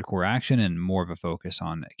less hardcore action and more of a focus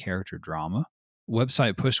on character drama.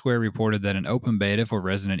 Website Push Square reported that an open beta for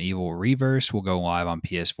Resident Evil Reverse will go live on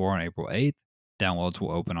PS4 on April 8th. Downloads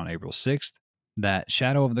will open on April 6th. That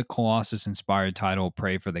Shadow of the Colossus inspired title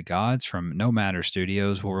Pray for the Gods from No Matter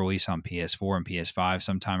Studios will release on PS4 and PS5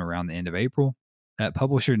 sometime around the end of April. That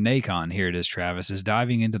publisher Nacon, here it is, Travis, is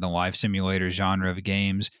diving into the life simulator genre of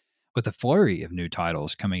games with a flurry of new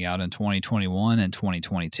titles coming out in 2021 and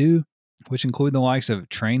 2022, which include the likes of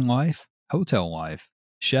Train Life, Hotel Life,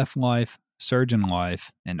 Chef Life, Surgeon Life,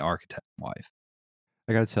 and Architect Life.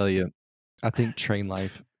 I gotta tell you, I think train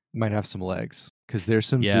life might have some legs because there's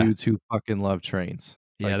some Yeah, dudes who fucking love trains.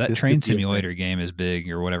 yeah, Like that this train could be a thing. simulator game is big,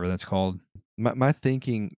 or whatever that's called. my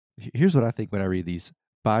thinking here's what I think when I read these.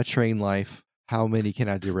 Buy Train Life, how many can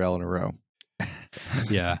I derail in a row?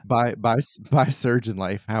 Yeah. Buy Surgeon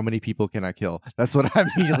Life, how many people can I kill? That's what I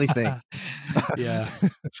immediately think. Yeah.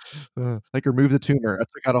 Like, remove the tumor. I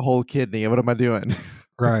took out a whole kidney. What am I doing?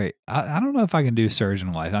 Right. I don't know if I can do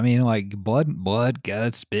surgeon life. I mean, like blood,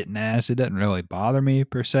 guts, spitting ass, it doesn't really bother me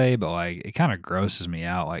per se, but like it kind of grosses me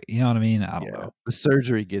out. Like, you know what I mean? I don't Yeah, know. the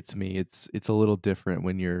surgery gets me. It's a little different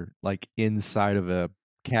when you're, like, inside of a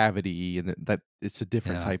cavity and that it's a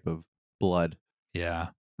different Yeah. type of blood. Yeah.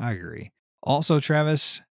 I agree. Also,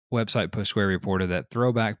 Travis, website Push Square reported that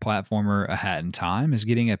throwback platformer A Hat in Time is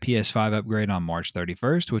getting a PS5 upgrade on March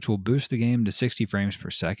 31st, which will boost the game to 60 frames per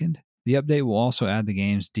second. The update will also add the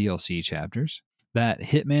game's DLC chapters. That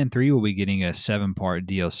Hitman 3 will be getting a 7-part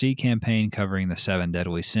DLC campaign covering the 7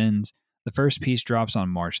 deadly sins. The first piece drops on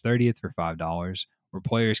March 30th for $5, where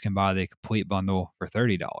players can buy the complete bundle for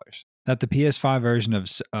 $30. That the PS5 version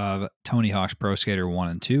of Tony Hawk's Pro Skater 1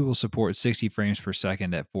 and 2 will support 60 frames per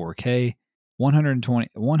second at 4K,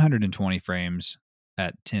 120 frames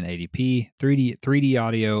at 1080p, 3D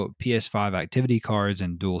audio, PS5 activity cards,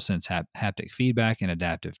 and DualSense haptic feedback and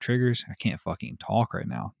adaptive triggers. I can't fucking talk right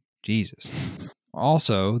now. Jesus.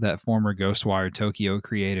 Also, that former Ghostwire Tokyo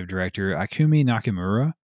creative director Akumi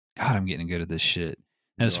Nakamura, God, I'm getting good at this shit,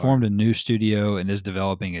 has You are. formed a new studio and is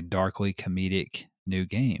developing a darkly comedic new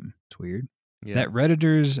game. It's weird. Yeah. That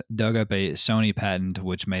Redditors dug up a Sony patent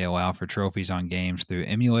which may allow for trophies on games through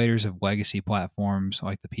emulators of legacy platforms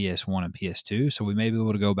like the PS1 and PS2. So we may be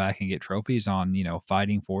able to go back and get trophies on,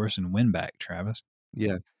 Fighting Force and Win Back, Travis.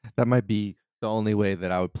 Yeah. That might be the only way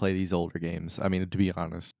that I would play these older games. I mean, to be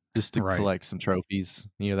honest, just to Right. collect some trophies,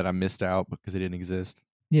 that I missed out because they didn't exist.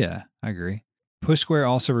 Yeah, I agree. Push Square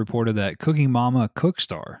also reported that Cooking Mama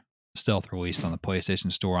Cookstar stealth released on the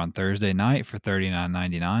PlayStation Store on Thursday night for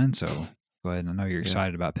 $39.99. So go ahead. I know you're Yeah.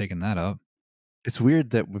 excited about picking that up. It's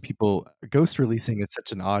weird that when people ghost releasing is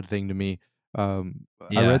such an odd thing to me. I read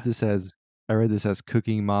Yeah. this as I read this as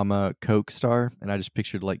Cooking Mama Coke Star, and I just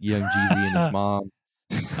pictured, like, young Jeezy and his mom.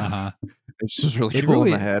 Uh huh. It's just really It cool in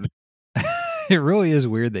my really head. it really is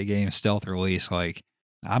weird that game stealth release. Like,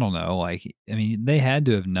 I don't know. Like, I mean, they had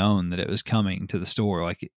to have known that it was coming to the store,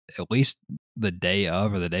 like at least the day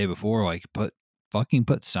of or the day before. Like, put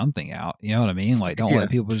something out. You know what I mean? Like, Yeah. don't let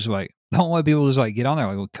people just like get on there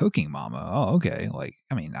like, well, Cooking Mama. Oh, okay. Like,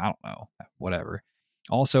 I mean, I don't know. Whatever.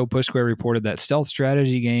 Also, Push Square reported that stealth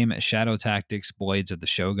strategy game Shadow Tactics Blades of the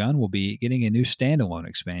Shogun will be getting a new standalone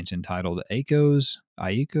expansion titled Aiko's.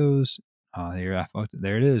 Oh,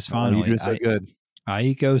 there it is. Oh, you're Finally, doing so good.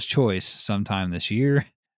 Aiko's Choice sometime this year.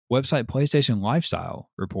 Website PlayStation Lifestyle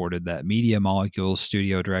reported that Media Molecules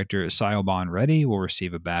studio director Sayoban Reddy will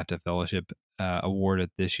receive a BAFTA Fellowship award at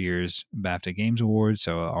this year's BAFTA Games Awards,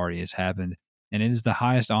 so it already has happened, and it is the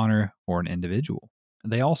highest honor for an individual.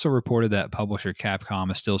 They also reported that publisher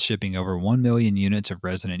Capcom is still shipping over 1 million units of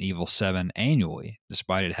Resident Evil 7 annually,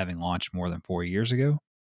 despite it having launched more than 4 years ago.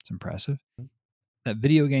 It's impressive. That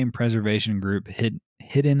video game preservation group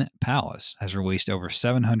Hidden Palace has released over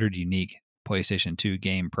 700 unique PlayStation 2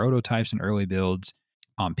 game prototypes and early builds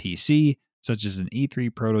on PC, such as an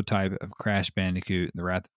E3 prototype of Crash Bandicoot: The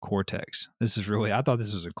Wrath of Cortex. I thought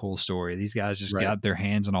this was a cool story. These guys just Right. got their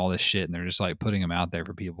hands on all this shit and they're just like putting them out there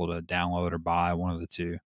for people to download or buy, one of the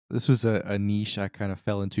two. This was a niche I kind of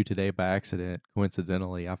fell into today by accident,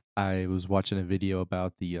 coincidentally. I was watching a video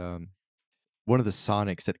about one of the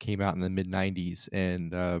Sonics that came out in the mid '90s,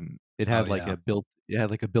 and, Oh, yeah. it had, like,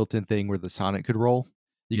 a built-in thing where the Sonic could roll.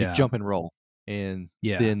 You could Yeah. jump and roll, and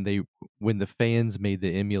Yeah. then when the fans made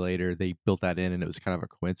the emulator, they built that in, and it was kind of a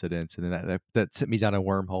coincidence, and then that sent me down a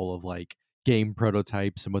wormhole of, like, game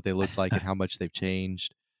prototypes and what they look like and how much they've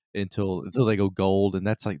changed until they go gold, and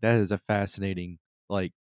that is a fascinating,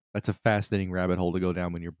 like that's a fascinating rabbit hole to go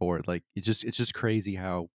down when you're bored. Like, it's just crazy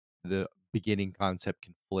how the beginning concept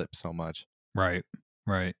can flip so much. Right.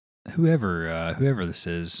 Right. Whoever this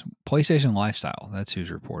is, PlayStation Lifestyle, that's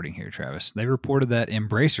who's reporting here, Travis. They reported that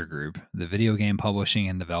Embracer Group, the video game publishing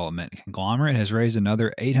and development conglomerate, has raised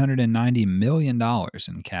another $890 million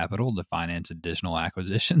in capital to finance additional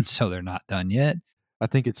acquisitions, so they're not done yet. I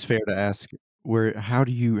think it's fair to ask how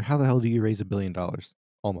the hell do you raise $1 billion?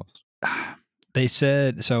 Almost. They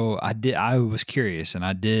said so. I was curious and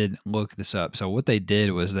I did look this up. So what they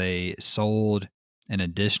did was they sold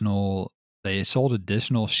additional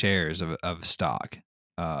shares of stock,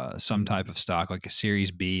 some Mhm. type of stock like a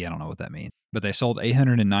Series B. I don't know what that means, but they sold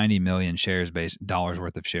 890 million dollars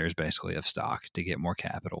worth of shares basically of stock to get more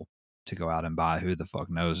capital to go out and buy. Who the fuck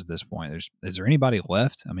knows at this point? Is there anybody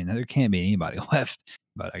left? I mean, there can't be anybody left,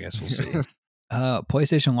 but I guess we'll see.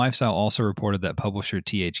 PlayStation Lifestyle also reported that publisher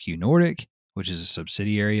THQ Nordic, which is a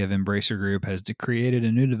subsidiary of Embracer Group, has created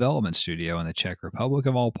a new development studio in the Czech Republic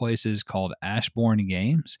of all places called Ashbourne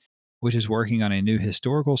Games, which is working on a new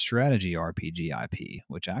historical strategy RPG IP,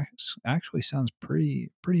 which actually sounds pretty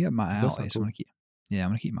up my It does alley. sound So I'm cool.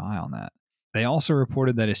 gonna keep my eye on that. They also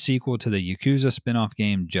reported that a sequel to the Yakuza spin-off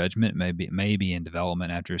game Judgment may be in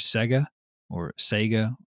development after Sega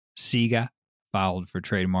filed for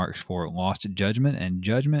trademarks for Lost Judgment and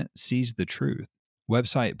Judgment Sees the Truth.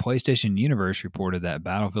 Website PlayStation Universe reported that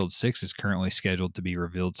Battlefield 6 is currently scheduled to be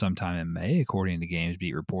revealed sometime in May, according to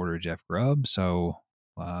GamesBeat reporter Jeff Grubb. So,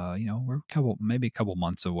 we're maybe a couple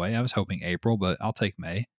months away. I was hoping April, but I'll take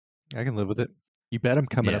May. I can live with it. You bet I'm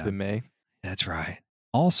coming up Yeah, in May. that's right.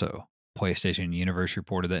 Also, PlayStation Universe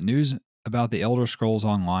reported that news about the Elder Scrolls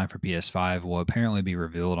Online for PS5 will apparently be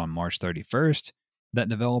revealed on March 31st. That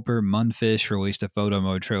developer Munfish released a photo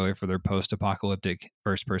mode trailer for their post apocalyptic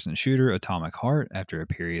first person shooter Atomic Heart after a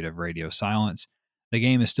period of radio silence. The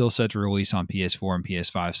game is still set to release on PS4 and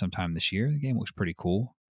PS5 sometime this year. The game looks pretty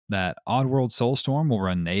cool. That Oddworld Soulstorm will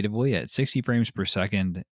run natively at 60 frames per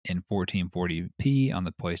second in 1440p on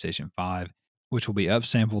the PlayStation 5, which will be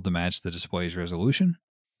upsampled to match the display's resolution.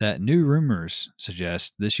 That new rumors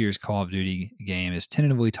suggest this year's Call of Duty game is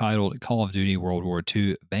tentatively titled Call of Duty World War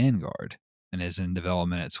II Vanguard and is in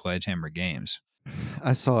development at Sledgehammer Games.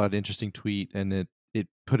 I saw an interesting tweet and it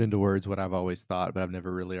put into words what I've always thought, but I've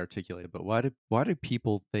never really articulated. But why do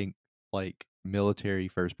people think like military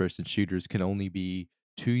first person shooters can only be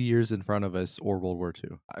 2 years in front of us or World War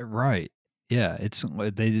II? Right. Yeah,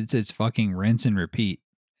 it's fucking rinse and repeat.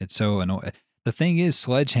 It's so annoying. The thing is,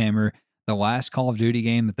 Sledgehammer, the last Call of Duty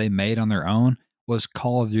game that they made on their own was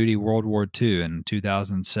Call of Duty World War II in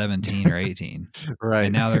 2017 or 18. And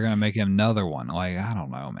Right. now they're gonna make another one. Like, I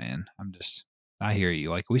don't know, man. I hear you.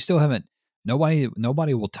 Like, we still haven't. Nobody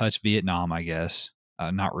will touch Vietnam, I guess.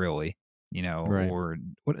 Not really, Right. or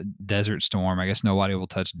what Desert Storm. I guess nobody will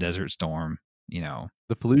touch Desert Storm. The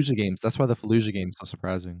Fallujah games. That's why the Fallujah game's so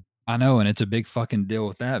surprising. I know, and it's a big fucking deal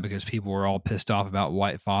with that because people were all pissed off about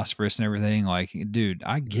white phosphorus and everything. Like, dude,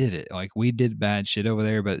 I Mhm. get it. Like, we did bad shit over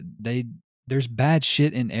there, but there's bad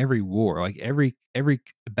shit in every war. Like every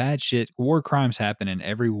bad shit, war crimes happen in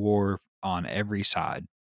every war on every side.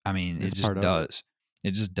 I mean, it It's just part of it. does.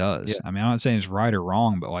 It just Yeah. does. I mean, I'm not saying it's right or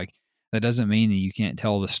wrong, but like that doesn't mean that you can't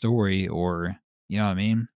tell the story or you know what I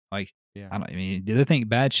mean? Like, Yeah. I mean, do they think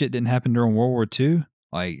bad shit didn't happen during World War II?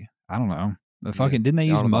 Like, I don't know. But Yeah. fucking didn't they I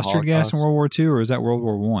use don't know, the mustard gas in Holocaust, World War II, or is that World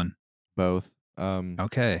War One? both.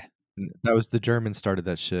 Okay, That was the Germans started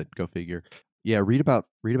that shit, go figure. Yeah, read about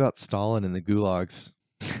Stalin and the gulags.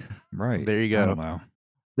 right. There you I don't go. know.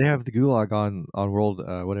 They have the gulag on World,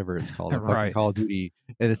 whatever it's called, on fucking Right. Call of Duty,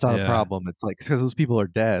 and it's not a Yeah. problem. It's like, it's 'cause those people are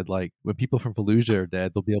dead. Like, when people from Fallujah are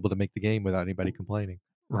dead, they'll be able to make the game without anybody complaining.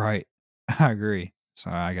 Right. I agree.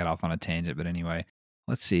 Sorry, I got off on a tangent, but anyway,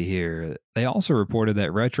 let's see here. They also reported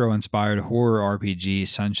that retro inspired horror RPG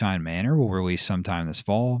Sunshine Manor will release sometime this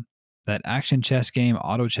fall. That action chess game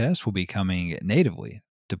Auto Chess will be coming natively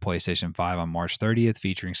to PlayStation 5 on March 30th,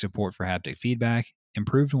 featuring support for haptic feedback,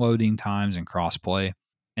 improved loading times, and crossplay.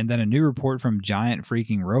 And then a new report from Giant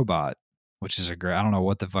Freaking Robot, which is a great, I don't know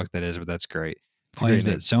what the fuck that is, but that's great, It's a great claims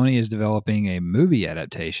that name. Sony is developing a movie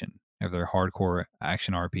adaptation of their hardcore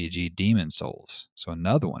action RPG Demon Souls. So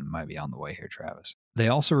another one might be on the way here, Travis. They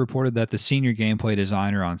also reported that the senior gameplay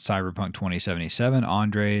designer on Cyberpunk 2077,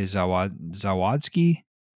 Andrei Zawadsky,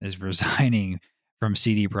 is resigning from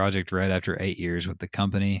CD Projekt Red after 8 years with the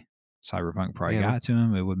company. Cyberpunk probably Man, got to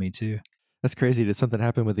him. It would me too. that's crazy. Did something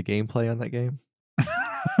happen with the gameplay on that game?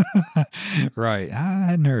 Right. I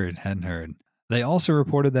hadn't heard. They also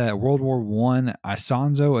reported that World War One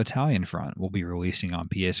Isonzo Italian Front will be releasing on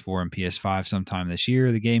PS4 and PS5 sometime this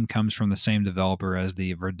year. The game comes from the same developer as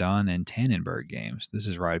the Verdun and Tannenberg games. This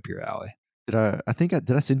is right up your alley. Did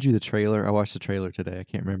I send you the trailer? I watched the trailer today. I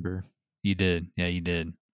can't remember. You did. Yeah, you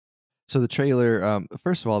did. So the trailer,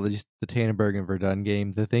 first of all, the Tannenberg and Verdun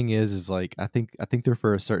game. The thing is like, I think they're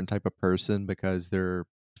for a certain type of person because they're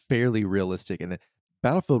fairly realistic. And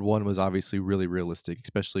Battlefield 1 was obviously really realistic,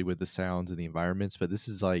 especially with the sounds and the environments. But this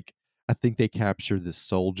is like, I think they capture the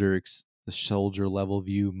soldier level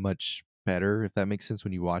view much better, if that makes sense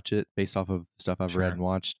when you watch it, based off of stuff I've read Sure. and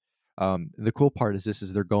watched. The cool part is this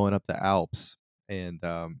is they're going up the Alps, and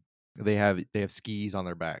they have skis on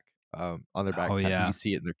their Oh backpack. You yeah. can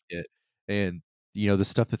see it in their kit, and the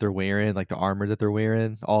stuff that they're wearing, like the armor that they're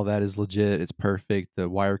wearing, all that is legit. It's perfect. The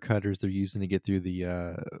wire cutters they're using to get through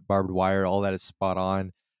the barbed wire, all that is spot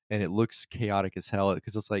on, and it looks chaotic as hell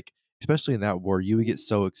because it's like, especially in that war, you would get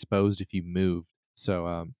so exposed if you moved.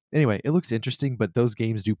 So, anyway, it looks interesting, but those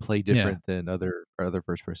games do play Yeah. different than other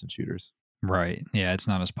first person shooters. Right. Yeah, it's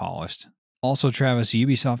not as polished. Also, Travis,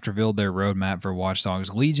 Ubisoft revealed their roadmap for Watch Dogs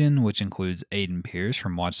Legion, which includes Aiden Pierce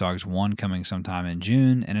from Watch Dogs 1 coming sometime in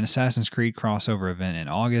June, and an Assassin's Creed crossover event in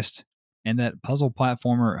August, and that puzzle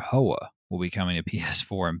platformer Hoa will be coming to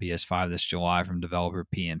PS4 and PS5 this July from developer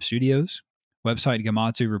PM Studios. Website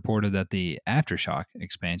Gamatsu reported that the Aftershock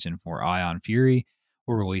expansion for Ion Fury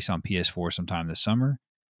will release on PS4 sometime this summer.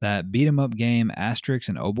 That beat 'em up game Asterix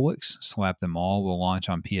and Obelix, Slap Them All, will launch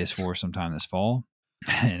on PS4 sometime this fall.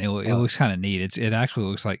 And it Uh, looks kind of neat. It actually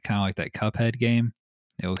looks like kind of like that Cuphead game.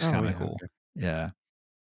 It looks oh kind of yeah, cool. okay. Yeah.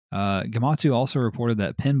 Gamatsu also reported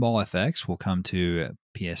that Pinball FX will come to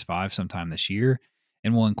PS5 sometime this year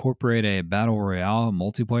and will incorporate a battle royale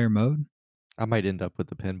multiplayer mode. I might end up with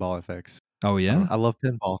the pinball effects. Oh yeah, I love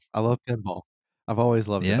pinball. I love pinball. I've always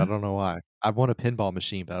loved it. I yeah, don't know why. I want a pinball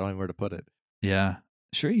machine, but I don't know where to put it. yeah.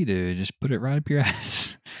 Sure you do. Just put it right up your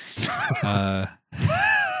ass. Uh,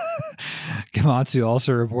 Gamatsu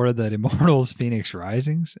also reported that Immortals Phoenix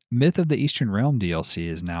Risings, Myth of the Eastern Realm DLC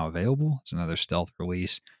is now available. It's another stealth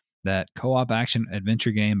release. That co op action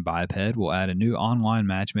adventure game Biped will add a new online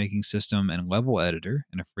matchmaking system and level editor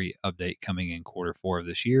and a free update coming in Q4 of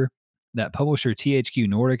this year. That publisher THQ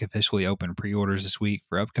Nordic officially opened pre orders this week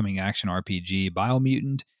for upcoming action RPG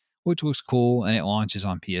Biomutant, which looks cool, and it launches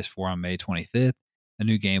on PS4 on May 25th. A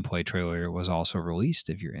new gameplay trailer was also released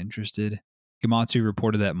if you're interested. Gamatsu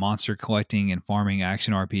reported that monster collecting and farming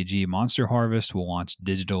action RPG Monster Harvest will launch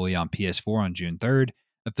digitally on PS4 on June 3rd.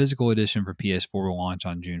 A physical edition for PS4 will launch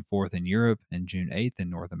on June 4th in Europe and June 8th in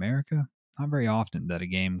North America. Not very often that a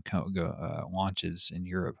game launches in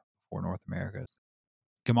Europe for North America.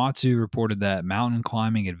 Gamatsu reported that mountain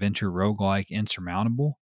climbing adventure roguelike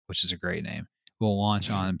Insurmountable, which is a great name, will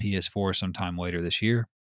launch on PS4 sometime later this year.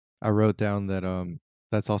 I wrote down that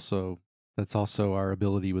that's also that's also our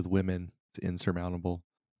ability with women. It's insurmountable.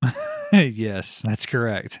 Yes, that's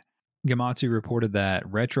correct. Gamatsu reported that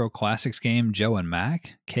retro classics game Joe and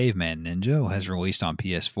Mac, Caveman Ninja, has Mhm. released on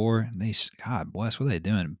PS4. God bless, what are they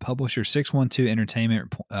doing? Publisher 612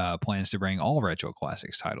 Entertainment plans to bring all retro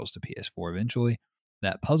classics titles to PS4 eventually.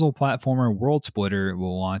 That puzzle platformer World Splitter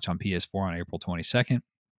will launch on PS4 on April 22nd.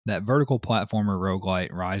 That vertical platformer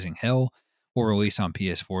roguelite Rising Hell will release on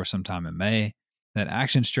PS4 sometime in May. That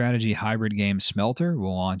action strategy hybrid game Smelter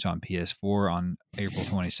will launch on PS4 on April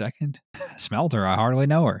 22nd. Smelter, I hardly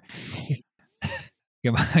know her.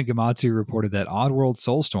 Gamatsu reported that Oddworld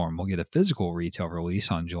Soulstorm will get a physical retail release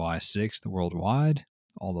on July 6th worldwide.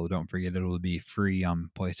 Although, don't forget it'll be free on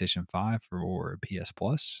PlayStation 5 for PS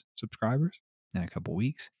Plus subscribers in a couple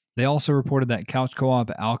weeks. They also reported that couch co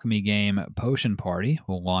op alchemy game Potion Party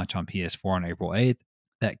will launch on PS4 on April 8th.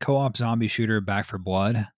 That co op zombie shooter Back for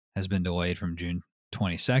Blood has been delayed from June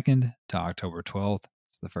 22nd to October 12th.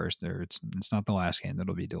 It's the first, or it's not the last game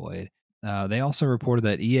that'll be delayed. They also reported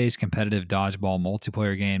that EA's competitive dodgeball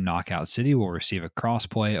multiplayer game Knockout City will receive a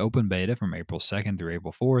cross-play open beta from April 2nd through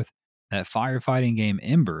April 4th. That firefighting game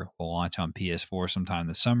Ember will launch on PS4 sometime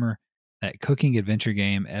this summer. That cooking adventure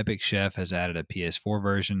game Epic Chef has added a PS4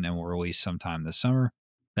 version and will release sometime this summer.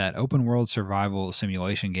 That open world survival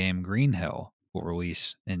simulation game Green Hell will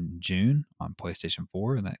release in June on PlayStation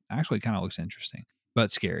 4, and that actually kind of looks interesting,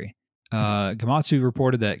 but scary. Gamatsu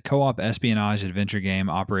reported that co-op espionage adventure game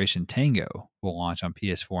Operation Tango will launch on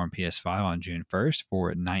PS4 and PS5 on June 1st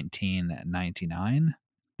for $19.99.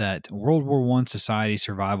 That World War One society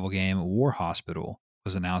survival game War Hospital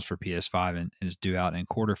was announced for PS5 and is due out in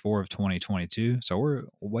Q4 of 2022. So we're a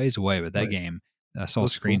ways away, but that Right. game, I saw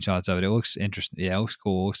Looks cool. screenshots of it. It looks interesting. Yeah, it looks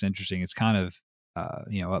cool. It looks interesting. It's kind of,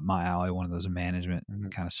 up my alley, one of those management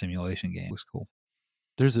Mhm. kind of simulation games. Looks cool.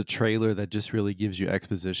 There's a trailer that just really gives you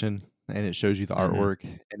exposition, and it shows you the Hmm. artwork,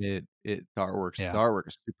 and the Yeah. artwork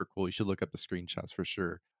is super cool. You should look up the screenshots for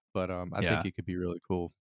sure, but, I think Yeah. it could be really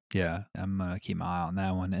cool. Yeah, I'm gonna keep my eye on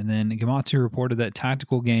that one. And then Gamatsu reported that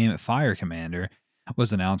tactical game Fire Commander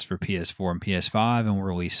was announced for PS4 and PS5 and will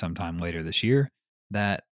release sometime later this year.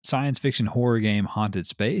 That science fiction horror game Haunted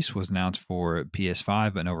Space was announced for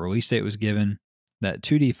PS5, but no release date was given. That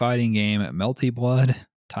 2D fighting game Melty Blood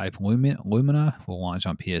type Lumina will launch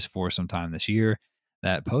on PS4 sometime this year.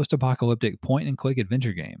 That post-apocalyptic point-and-click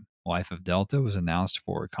adventure game Life of Delta was announced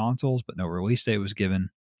for consoles, but no release date was given.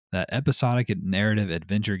 That episodic narrative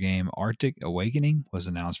adventure game Arctic Awakening was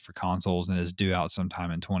announced for consoles and is due out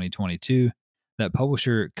sometime in 2022. That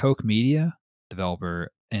publisher Koch Media, developer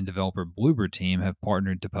Bluebird Team have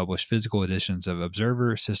partnered to publish physical editions of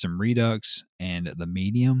Observer, System Redux, and The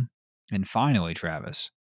Medium. And finally,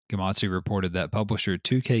 Travis, Gamatsu reported that publisher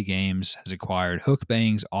 2K Games has acquired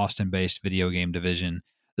Hookbang's Austin-based video game division.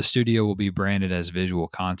 The studio will be branded as Visual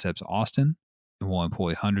Concepts Austin and will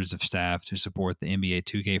employ hundreds of staff to support the NBA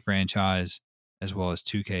 2K franchise as well as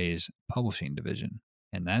 2K's publishing division.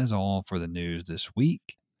 And that is all for the news this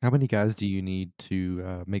week. How many guys do you need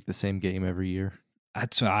to make the same game every year?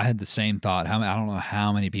 That's I had the same thought. I don't know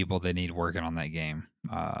how many people they need working on that game.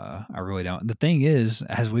 I really don't. The thing is,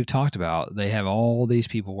 as we've talked about, they have all these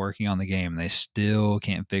people working on the game, and they still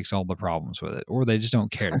can't fix all the problems with it, or they just don't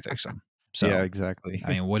care to fix them. Yeah, So, exactly.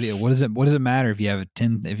 I mean, what does it matter if you have a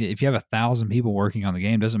 10 if you have 1,000 people working on the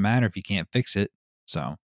game? Doesn't matter if you can't fix it.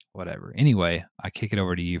 So, whatever. Anyway, I kick it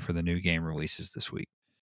over to you for the new game releases this week.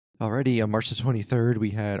 Alrighty, on March the 23rd,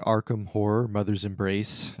 we had Arkham Horror: Mother's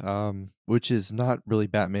Embrace, which is not really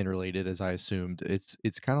Batman related, as I assumed.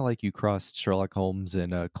 It's kind of like you crossed Sherlock Holmes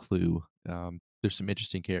and Clue. There's some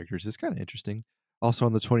interesting characters. It's kind of interesting. Also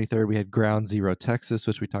on the 23rd, we had Ground Zero Texas,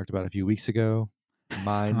 which we talked about a few weeks ago.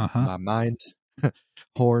 Uh huh. My Mind,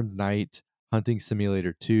 Horned Knight, Hunting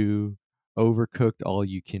Simulator 2, Overcooked All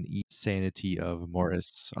You Can Eat, Sanity of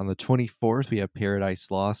Morris. On the 24th, we have Paradise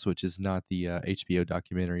Lost, which is not the HBO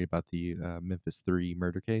documentary about the Memphis 3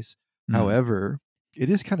 murder case. Mm, However, it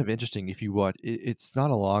is kind of interesting if you watch. It's not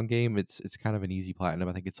a long game. It's kind of an easy platinum.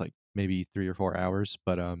 I think it's like maybe 3 or 4 hours,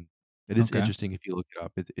 but it is okay. interesting if you look it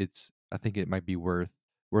up. It's I think it might be worth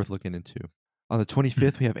looking into. On the Mm,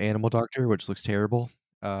 25th, we have Animal Doctor, which looks terrible.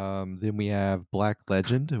 Then we have Black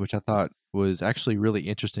Legend, which I thought was actually really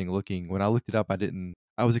interesting looking. When I looked it up,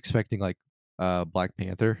 I was expecting like Black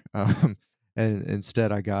Panther, and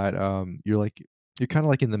instead I got you're kind of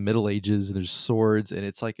like in the Middle Ages, and there's swords, and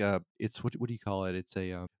it's like it's what do you call it? It's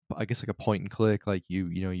a I guess like a point and click. Like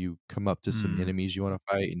you come up to some mm, enemies you want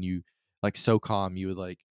to fight, and you like SOCOM, you would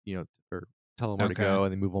like or tell them where to okay. go,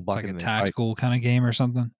 and they move one It's block, like a and then they fight. tactical kind of game or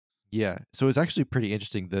something. Yeah, so it's actually pretty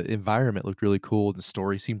interesting. The environment looked really cool, the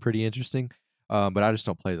story seemed pretty interesting, but I just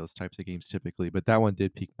don't play those types of games typically, but that one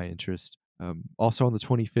did pique my interest. Also on the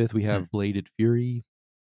 25th, we Hmm. have Bladed Fury,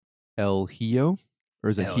 El Hijo, or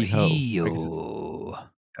is it El Hijo? I guess it's Hio.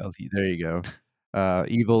 El Hi there you go.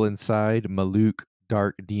 Evil Inside, Maluk,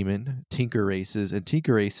 Dark Demon, Tinker Races, and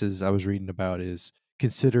Tinker Races I was reading about is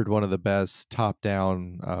considered one of the best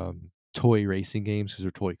top-down, toy racing games because 'cause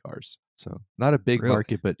they're toy cars. So, not a big Really?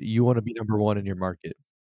 market, but you wanna be number 1 in your market.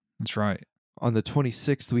 That's right. On the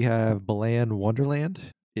 26th, we have Balan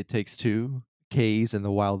Wonderland, It Takes Two, K's and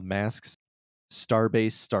the Wild Masks,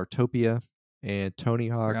 Starbase Startopia, and Tony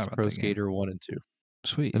Forgot Hawk's about Pro that game. Skater 1 and 2.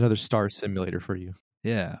 Sweet. Another star simulator for you.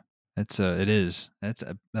 Yeah. It is. That's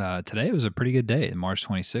today was a pretty good day. March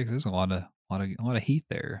 26th. There's a lot of heat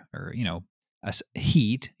there, or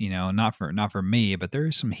heat. Not for me, but there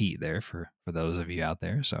is some heat there for those of you out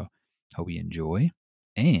there. So hope you enjoy.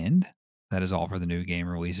 And that is all for the new game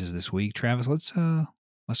releases this week. Travis, let's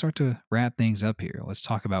start to wrap things up here. Let's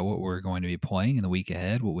talk about what we're going to be playing in the week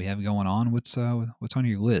ahead. What we have going on. What's on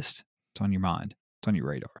your list? What's on your mind? What's on your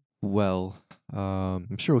radar? Well,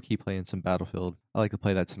 I'm sure we'll keep playing some Battlefield. I like to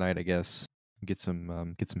play that tonight, I guess. Get some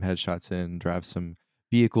headshots in, drive some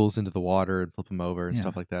vehicles into the water and flip them over and Yeah,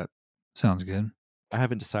 stuff like that. sounds good. I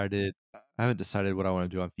haven't decided what I wanna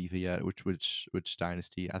do on FIFA yet, which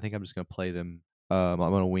dynasty. I think I'm just gonna play them. I'm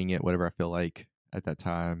gonna wing it, whatever I feel like at that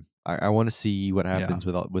time. I wanna see what Yeah. happens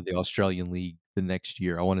with the Australian League the next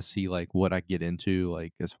year. I wanna see, like, what I get into,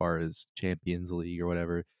 like, as far as Champions League or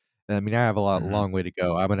whatever. I mean, I have Hmm. long way to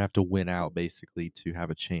go. I'm gonna have to win out basically to have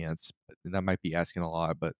a chance, but that might be asking a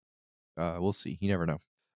lot, but, we'll see. You never know.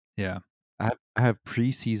 Yeah. I have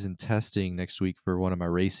preseason testing next week for one of my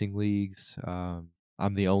racing leagues.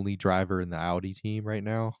 I'm the only driver in the Audi team right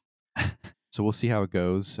now, so we'll see how it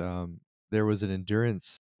goes. There was an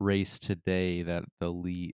endurance race today that the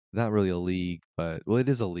league, not really a league, but well, it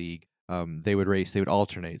is a league. They would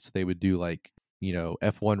alternate. So they would do like,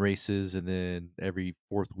 F1 races, and then every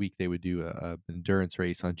fourth week they would do a endurance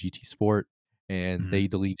race on GT Sport. And Mhm. they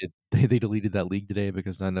deleted that league today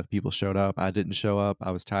because not enough people showed up. I didn't show up.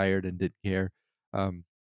 I was tired and didn't care. Um,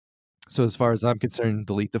 so as far as I'm concerned,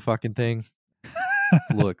 delete the fucking thing.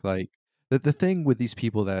 Look, like, the thing with these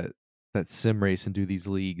people that sim race and do these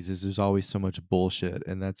leagues is there's always so much bullshit,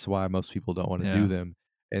 and that's why most people don't wanna do Yeah. them,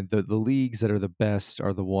 and the leagues that are the best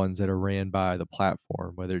are the ones that are ran by the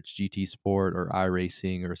platform, whether it's GT Sport or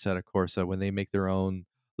iRacing or Assetto Corsa. When they make their own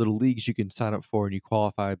little leagues you can sign up for and you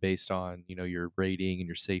qualify based on, your rating and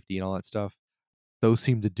your safety and all that stuff. Those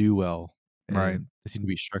seem to do well, Right. and they seem to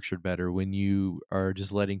be structured better. When you are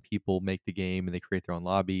just letting people make the game and they create their own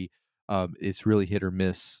lobby, it's really hit or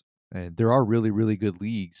miss. And there are really, really good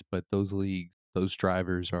leagues, but those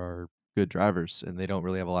drivers are good drivers, and they don't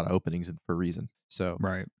really have a lot of openings for a reason. So,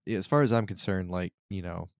 Right. yeah, as far as I'm concerned, like,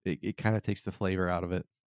 it kinda takes the flavor out of it.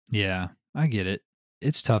 Yeah, I get it.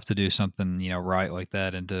 It's tough to do something, right like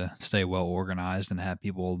that and to stay well organized and have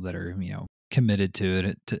people that are, committed to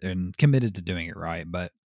it and committed to doing it right.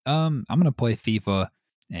 But I'm gonna play FIFA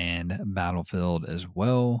and Battlefield as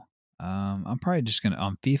well. I'm probably just gonna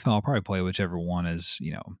on FIFA. I'll probably play whichever one is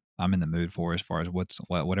I'm in the mood for as far as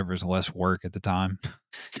whatever is less work at the time.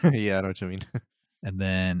 Yeah, I know what you mean. And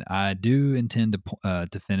then I do intend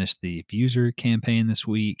to finish the Fuser campaign this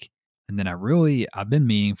week. And then I've been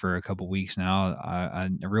meaning for a couple weeks now. I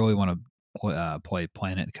really want to play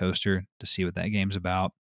Planet Coaster to see what that game's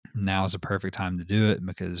about. Now is the perfect time to do it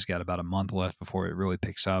because it's got about a month left before it really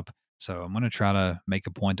picks up. So I'm going to try to make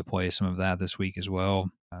a point to play some of that this week as well.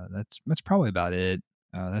 That's probably about it.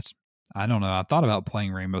 That's I don't know. I've thought about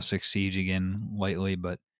playing Rainbow Six Siege again lately,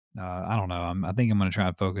 but I don't know. I think I'm going to try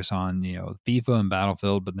to focus on FIFA and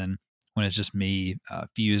Battlefield, but then when it's just me,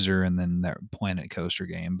 Fuser, and then that Planet Coaster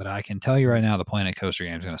game. But I can tell you right now, the Planet Coaster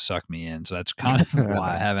game is going to suck me in. So that's kind of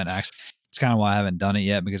why I haven't actually. It's kind of why I haven't done it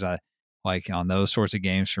yet because I like on those sorts of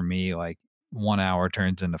games for me, like 1 hour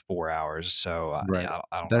turns into 4 hours. So Right. yeah,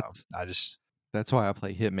 I don't know. That's I just that's why I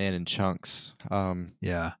play Hitman in chunks.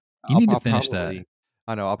 yeah. You need to I'll finish that. probably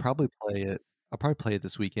I know, I'll probably play it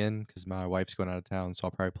this weekend because my wife's going out of town, so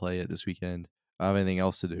I'll probably play it this weekend. I don't have anything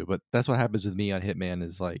else to do, but that's what happens with me on Hitman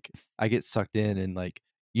is, like, I get sucked in and, like,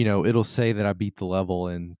 it'll say that I beat the level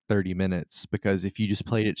in 30 minutes because if you just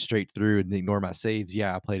played it straight through and ignore my saves,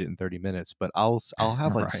 yeah, I played it in 30 minutes, but I'll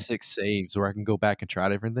have, like, Right. 6 saves where I can go back and try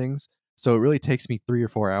different things. So it really takes me 3 or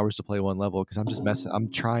 4 hours to play one level because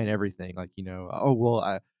I'm trying everything, like, "Oh,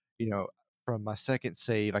 well, you know, from my second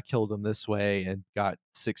save, I killed him this way and got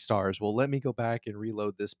 6 stars. Well, let me go back and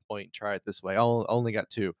reload this point and try it this way. I only got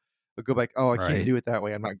 2. But go back, "Oh, I can't Right. do it that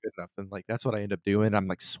way. I'm not good enough." And, like, that's what I end up doing. I'm,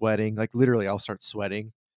 like, sweating. Like, literally, I'll start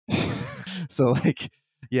sweating. So, like,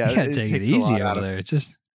 yeah, You gotta it take it takes a easy lot over out of there. me. It's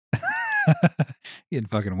just getting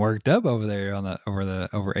fucking worked up over there on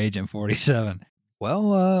over Agent 47.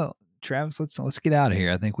 Well, Travis, let's get out of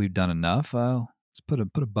here. I think we've done enough. Let's put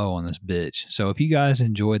a bow on this bitch. So if you guys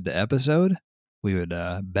enjoyed the episode, we would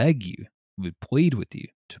beg you, we would plead with you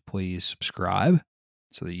to please subscribe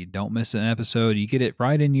so that you don't miss an episode. You get it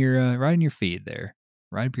right in your feed there,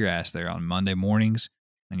 right up your ass there on Monday mornings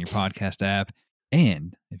on your podcast app.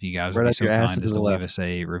 And if you guys would Right be up so your ass kind and to as the to leave left. us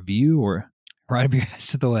a review or right up your ass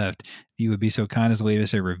to the left, if you would be so kind as to leave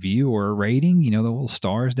us a review or a rating, the little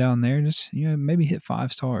stars down there, just, maybe hit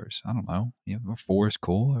 5 stars. I don't know. Or 4 is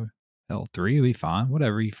cool. Or hell, 3 would be fine.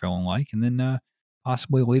 Whatever you're feeling like. And then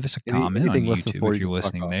possibly leave us a comment on Anything less than YouTube 4, if you you're can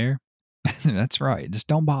fuck listening off. there. That's right. Just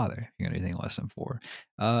don't bother. You got anything less than 4.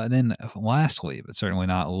 And then lastly, but certainly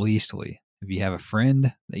not leastly, if you have a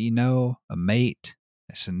friend that you know, a mate,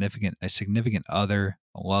 a significant other,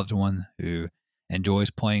 a loved one who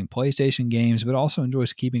enjoys playing PlayStation games, but also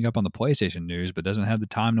enjoys keeping up on the PlayStation news, but doesn't have the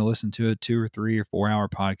time to listen to a 2 or 3 or 4 hour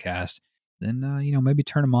podcast, then maybe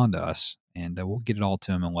turn them on to us, and we'll get it all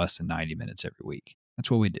to them in less than 90 minutes every week.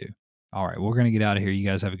 That's what we do. All right, we're gonna get out of here. You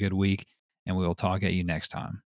guys have a good week, and we will talk at you next time.